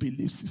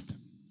belief system.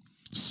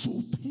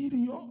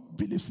 Superior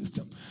belief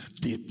system.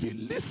 The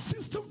belief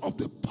system of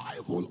the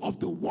Bible, of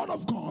the word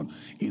of God,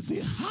 is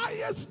the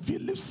highest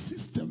belief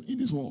system in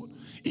this world.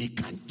 It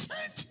can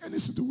change any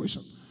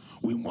situation.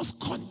 We must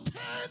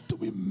contend to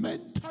be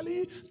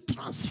mentally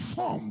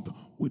transformed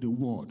with the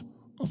word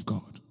of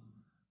God.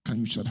 Can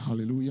you shout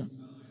hallelujah?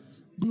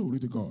 Glory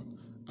to God.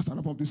 I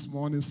started up this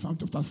morning, Psalm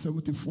chapter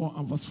 74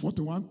 and verse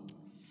 41.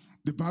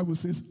 The Bible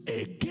says,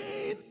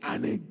 again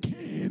and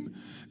again,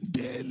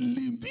 they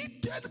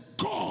limited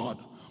God,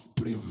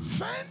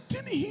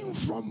 preventing him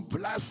from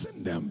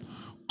blessing them.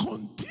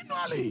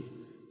 Continually,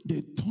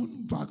 they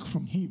turned back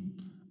from him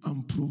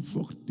and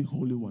provoked the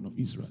Holy One of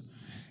Israel.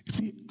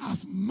 See,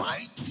 as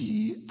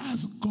mighty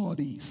as God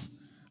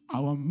is,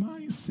 our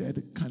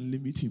mindset can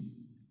limit him.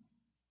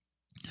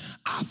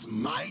 As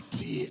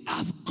mighty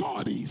as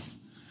God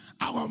is,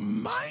 our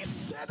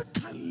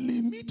mindset can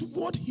limit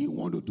what he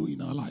wants to do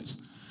in our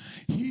lives.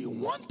 He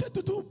wanted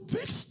to do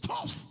big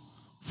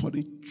stuffs for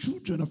the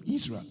children of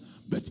Israel.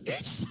 But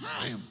each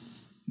time,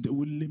 they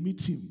will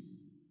limit him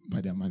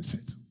by their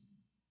mindset.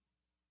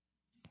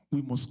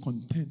 We must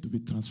contend to be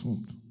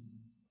transformed.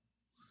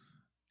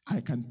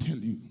 I can tell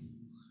you,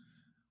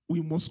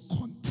 we must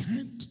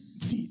contend.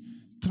 See,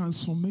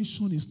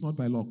 transformation is not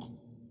by luck.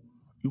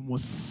 You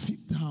must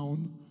sit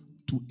down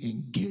to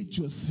engage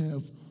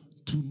yourself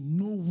to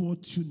know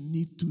what you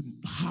need to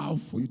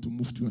have for you to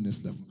move to your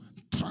next level.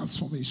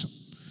 Transformation.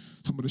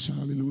 Somebody shout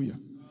hallelujah.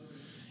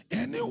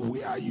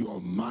 Anywhere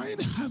your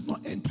mind has not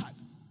entered,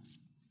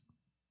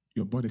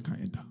 your body can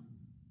enter.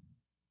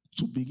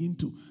 So begin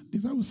to, the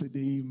Bible said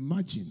they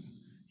imagine.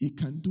 It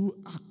can do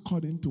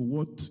according to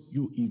what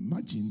you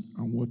imagine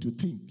and what you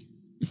think.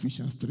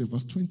 Ephesians 3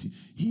 verse 20.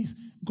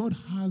 God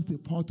has the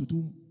power to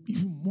do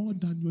even more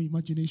than your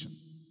imagination.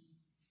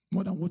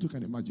 More than what you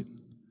can imagine.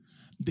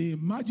 They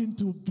imagined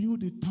to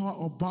build the Tower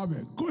of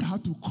Babel. God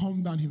had to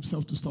come down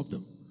himself to stop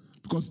them.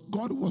 Because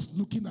God was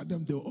looking at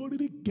them. They were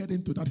already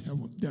getting to that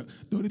heaven. They're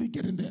already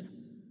getting there.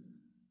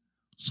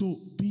 So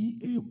be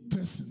a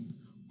person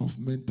of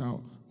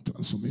mental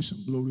transformation.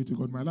 Glory to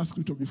God. My last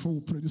scripture before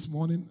we pray this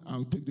morning,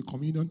 I'll take the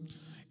communion.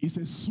 It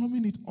says,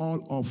 summing it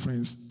all up,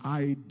 friends,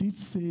 I did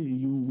say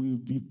you will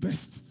be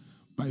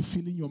best by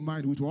filling your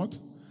mind with what?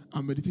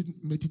 And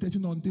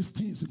meditating on these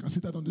things. You can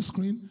see that on the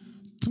screen.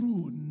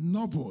 True,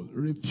 noble,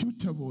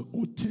 reputable,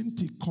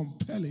 authentic,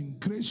 compelling,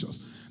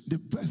 gracious, the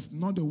best,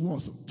 not the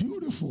worst,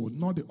 beautiful,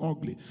 not the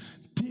ugly,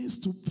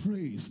 things to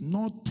praise,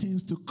 not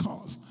things to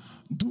curse.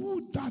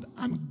 Do that,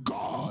 and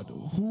God,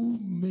 who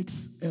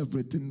makes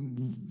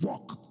everything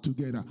work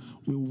together,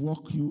 will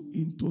walk you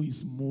into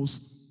his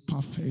most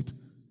perfect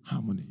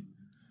harmony.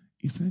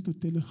 He's trying to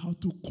tell you how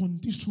to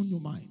condition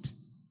your mind.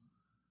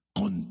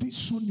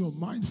 Condition your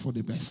mind for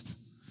the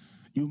best.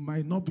 You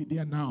might not be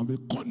there now, but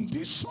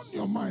condition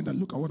your mind and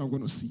look at what I'm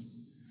going to see.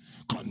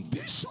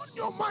 Condition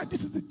your mind.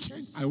 This is the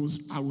change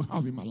I will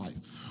have in my life.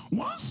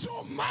 Once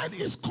your mind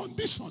is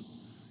conditioned,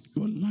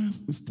 your life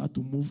will start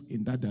to move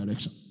in that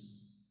direction.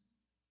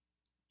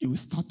 It will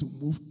start to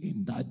move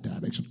in that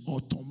direction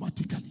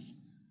automatically.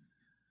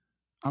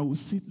 I will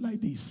sit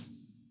like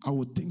this. I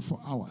will think for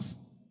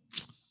hours.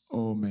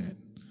 Oh, man.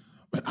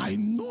 But I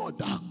know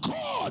that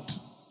God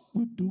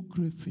will do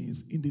great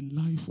things in the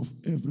life of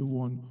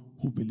everyone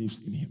who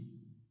believes in him.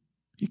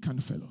 He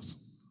can't fail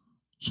us.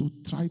 So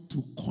try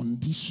to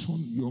condition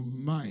your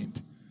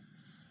mind.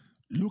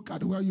 Look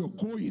at where you're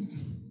going.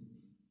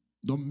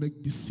 Don't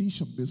make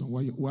decisions based on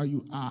where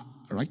you are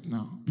right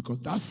now, because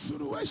that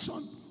situation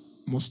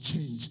must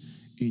change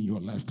in your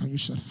life. Can you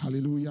shout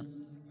hallelujah?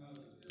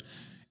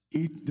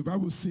 The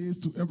Bible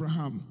says to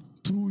Abraham,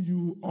 through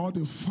you all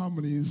the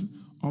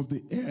families of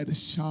the earth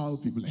shall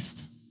be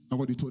blessed. That's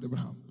what he told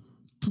Abraham.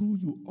 Through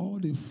you all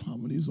the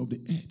families of the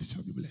earth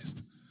shall be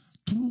blessed.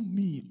 Through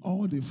me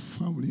all the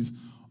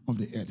families of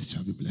the earth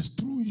shall be blessed.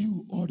 Through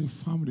you all the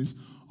families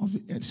of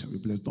the earth shall be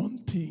blessed. Don't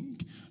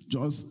think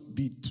just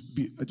be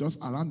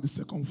just around the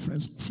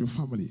circumference of your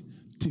family.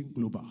 Think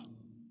global.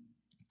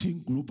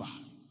 Think global.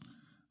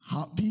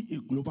 Be a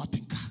global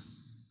thinker.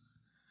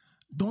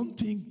 Don't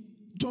think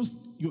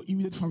just your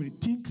immediate family.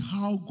 Think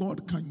how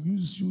God can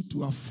use you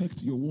to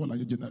affect your world and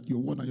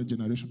your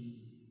generation.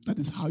 That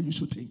is how you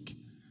should think.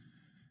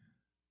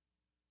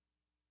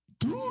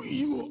 Through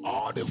you,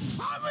 all the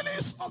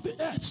families of the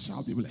earth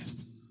shall be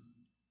blessed.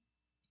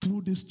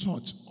 Through this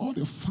church, all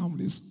the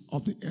families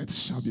of the earth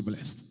shall be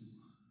blessed.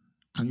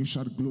 Can you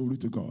shout glory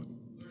to God?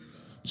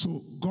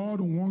 So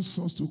God wants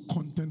us to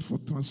contend for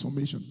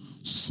transformation.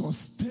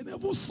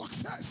 Sustainable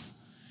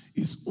success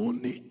is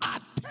only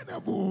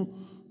attainable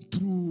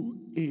through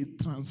a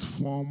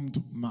transformed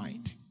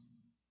mind.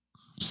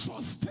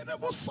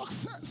 Sustainable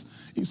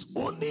success is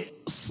only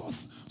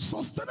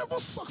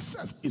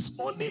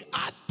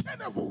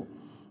attainable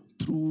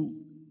through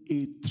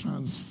a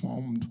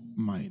transformed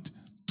mind,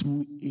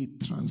 through a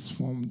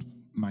transformed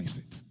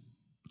mindset.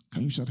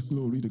 Can you shout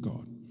glory to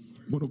God?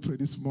 I'm going to pray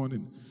this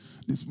morning.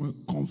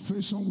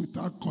 Confession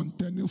without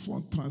contending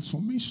for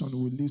transformation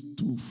will lead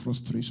to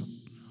frustration.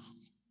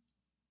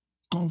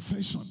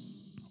 Confession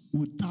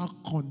without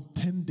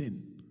contending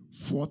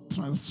for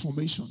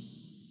transformation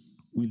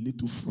will lead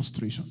to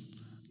frustration.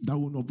 That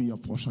will not be your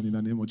portion in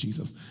the name of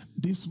Jesus.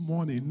 This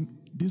morning,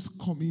 this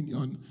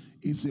communion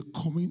is a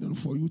communion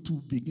for you to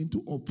begin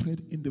to operate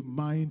in the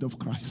mind of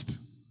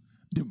Christ.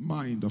 The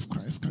mind of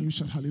Christ. Can you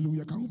shout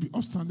hallelujah? Can we be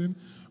upstanding?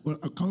 Well,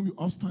 can we be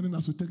upstanding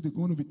as we're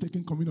going to be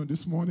taking communion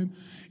this morning?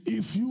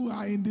 If you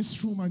are in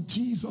this room and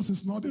Jesus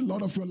is not the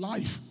Lord of your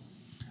life,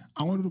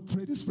 I want you to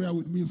pray this prayer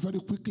with me very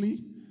quickly.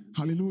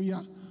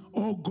 Hallelujah.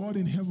 Oh God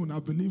in heaven, I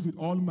believe with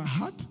all my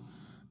heart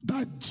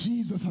that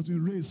Jesus has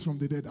been raised from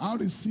the dead. I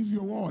receive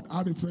your word.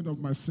 I repent of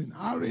my sin.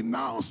 I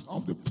renounce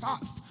of the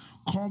past.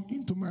 Come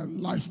into my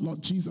life,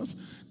 Lord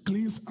Jesus.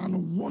 Cleanse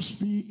and wash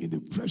me in the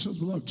precious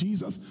blood of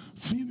Jesus.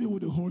 Fill me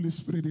with the Holy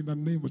Spirit in the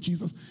name of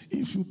Jesus.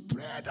 If you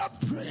pray that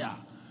prayer,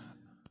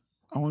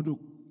 I want to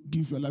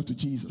give your life to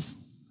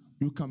Jesus.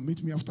 You can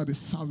meet me after the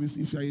service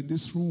if you are in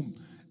this room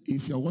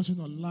If you're watching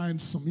online,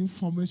 some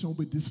information will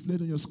be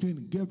displayed on your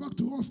screen. Get back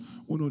to us.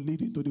 We will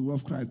lead into the word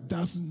of Christ.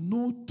 There's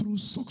no true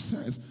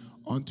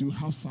success until you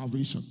have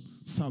salvation.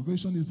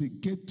 Salvation is the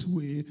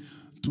gateway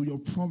to your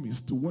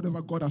promise, to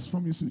whatever God has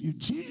promised you. If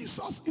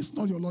Jesus is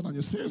not your Lord and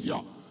your Savior,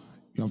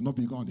 you have not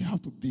begun. You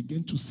have to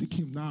begin to seek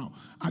him now.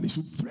 And if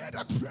you pray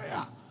that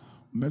prayer,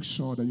 make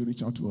sure that you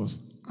reach out to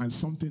us. And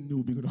something new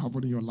will begin to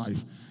happen in your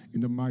life.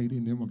 In the mighty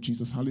name of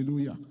Jesus.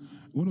 Hallelujah.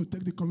 We're going to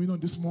take the communion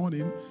this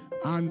morning.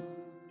 And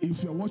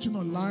if you're watching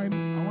online,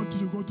 I want you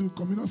to go to the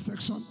communion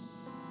section.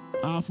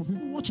 For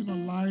people watching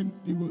online,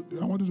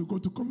 I want you to go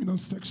to communion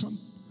section.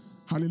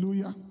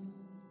 Hallelujah.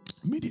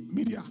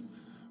 Media.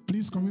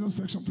 Please, communion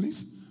section,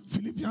 please.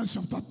 Philippians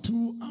chapter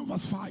 2 and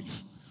verse 5.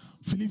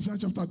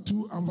 Philippians chapter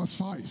 2 and verse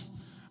 5.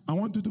 I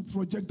want you to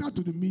project that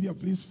to the media,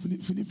 please.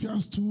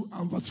 Philippians 2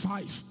 and verse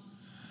 5.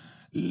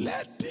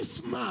 Let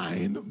this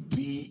mind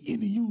be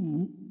in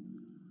you,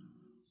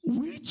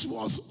 which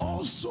was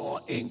also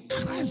in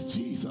Christ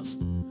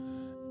Jesus.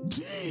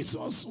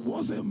 Jesus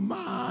was a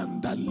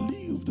man that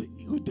lived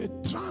with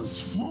a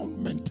transformed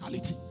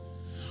mentality.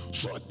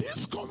 So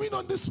this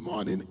communion this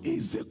morning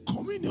is a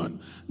communion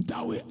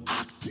that will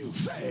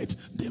activate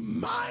the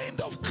mind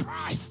of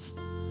Christ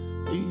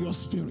in your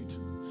spirit.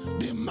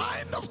 The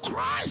mind of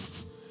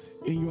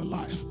Christ in your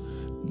life.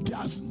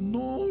 There's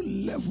no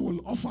level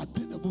of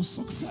attainable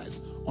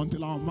success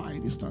until our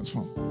mind is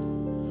transformed.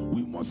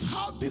 We must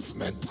have this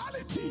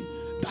mentality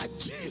that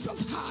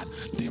Jesus had,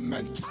 the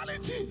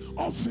mentality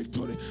of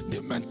victory,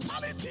 the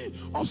mentality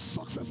of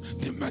success,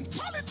 the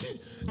mentality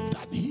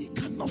that he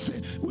cannot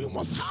fail. We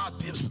must have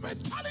this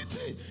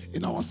mentality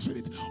in our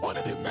spirit.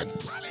 Only the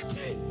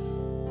mentality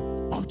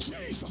of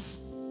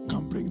Jesus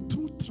can bring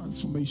true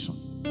transformation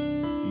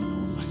in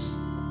our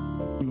lives.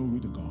 Glory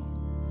to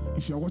God.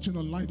 If you're watching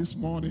online this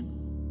morning,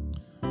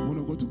 we want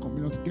to go to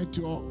communion. Get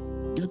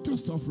your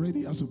stuff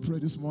ready as we pray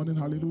this morning.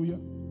 Hallelujah.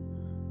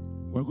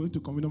 We're going to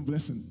communion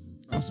blessing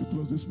as we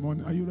close this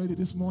morning. Are you ready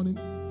this morning?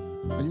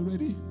 Are you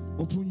ready?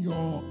 Open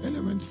your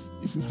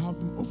elements. If you have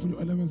them, open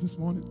your elements this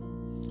morning.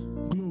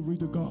 Glory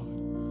to God.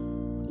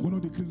 We're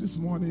going to declare this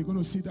morning. You're going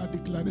to see that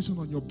declaration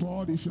on your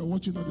board. If you're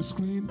watching on the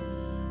screen,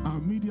 our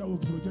media will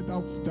project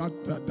that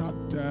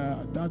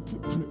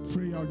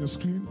prayer on your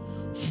screen.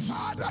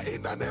 Father,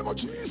 in the name of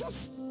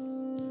Jesus.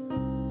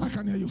 I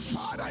can hear you.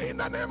 Father, in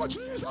the name of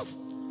Jesus.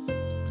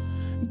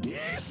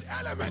 These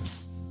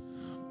elements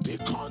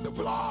become the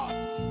blood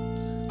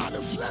and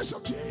the flesh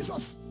of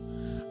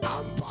Jesus.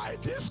 And by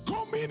this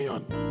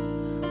communion,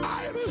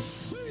 I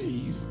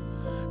receive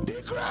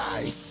the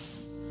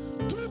grace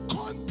to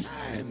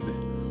contend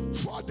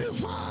for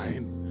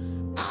divine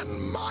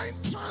and mind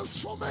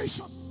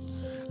transformation.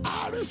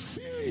 I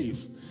receive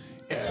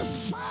a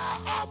far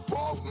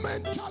above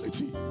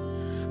mentality.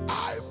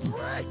 I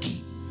break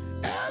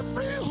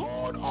every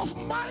hold of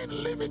mind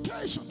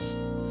limitations.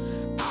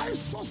 I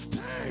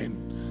sustain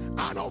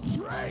and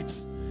operate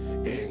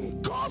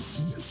in God's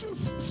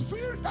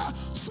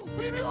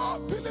superior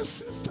belief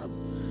system,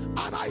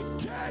 and I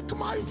take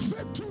my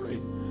victory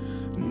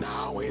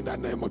now in the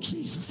name of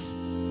Jesus.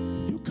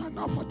 You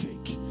cannot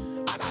partake.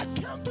 And I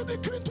came to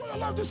decree into your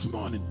life this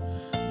morning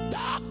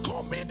that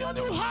communion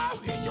you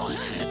have in your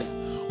hand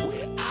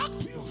will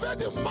activate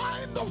the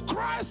mind of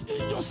Christ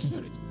in your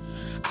spirit.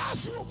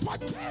 As you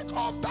partake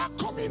of that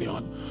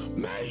communion,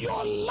 may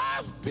your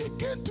life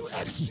begin to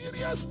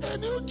experience a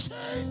new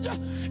change,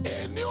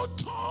 a new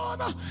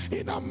turn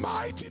in the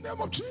mighty name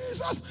of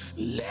Jesus.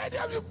 Let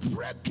there be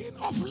breaking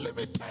of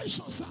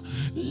limitations.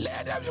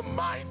 Let there be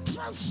mind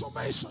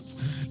transformation.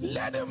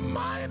 Let the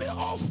mind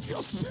of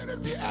your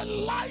spirit be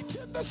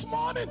enlightened this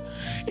morning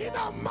in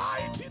the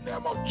mighty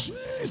name of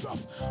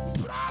Jesus.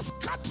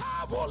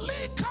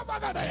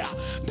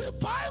 The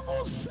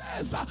Bible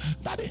says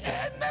that the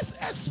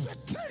earnest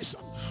expectation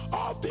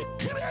of the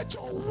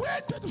creature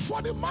waited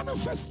for the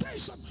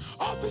manifestation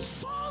of the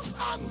sons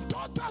and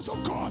daughters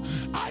of God.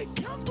 I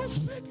came to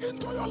speak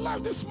into your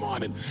life this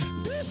morning.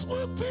 This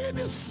will be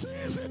the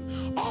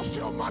season of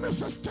your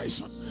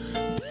manifestation.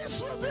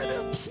 This will be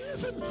the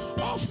season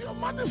of your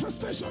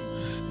manifestation.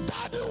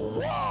 That the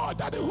world,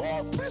 that the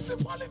whole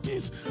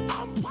principalities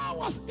and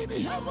powers in the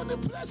heavenly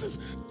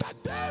places, that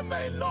they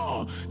may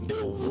know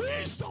the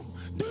wisdom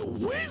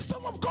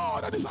of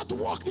God that is at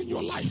work in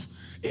your life.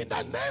 In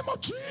the name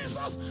of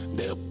Jesus,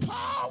 the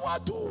power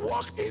to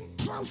walk in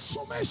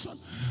transformation,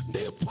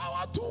 the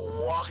power to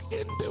walk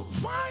in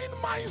divine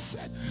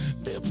mindset,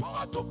 the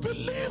power to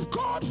believe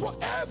God for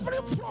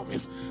every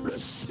promise.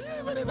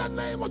 Receive it in the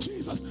name of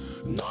Jesus.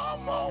 No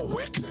more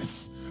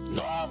weakness,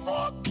 no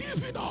more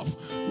giving up,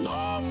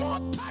 no more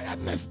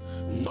tiredness,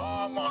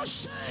 no more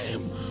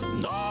shame,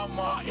 no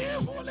more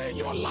evil in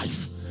your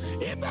life.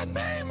 In the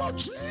name of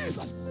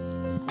Jesus,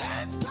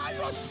 enter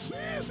your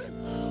season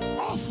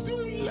of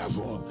new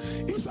level.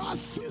 It's our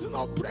season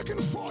of breaking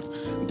forth.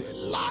 The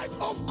light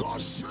of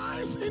God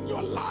shines in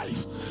your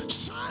life,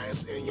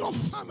 shines in your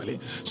family,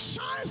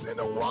 shines in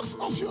the works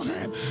of your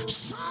hand,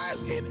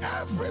 shines in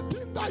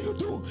everything that you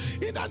do.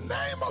 In the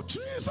name of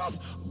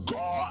Jesus,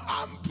 go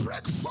and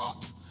break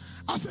forth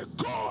I said,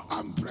 go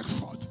and break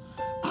forth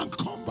and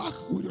come back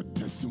with your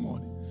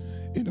testimony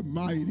in the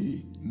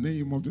mighty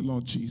name of the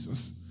Lord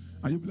Jesus.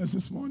 Are you blessed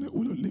this morning?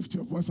 Will you lift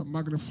your voice and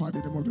magnify the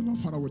name of the Lord?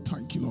 Father, we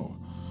thank you, Lord.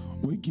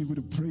 We give you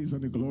the praise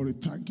and the glory.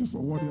 Thank you for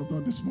what you have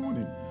done this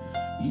morning.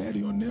 Let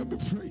your name be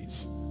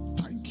praised.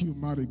 Thank you,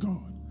 mighty God.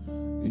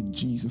 In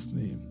Jesus'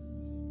 name.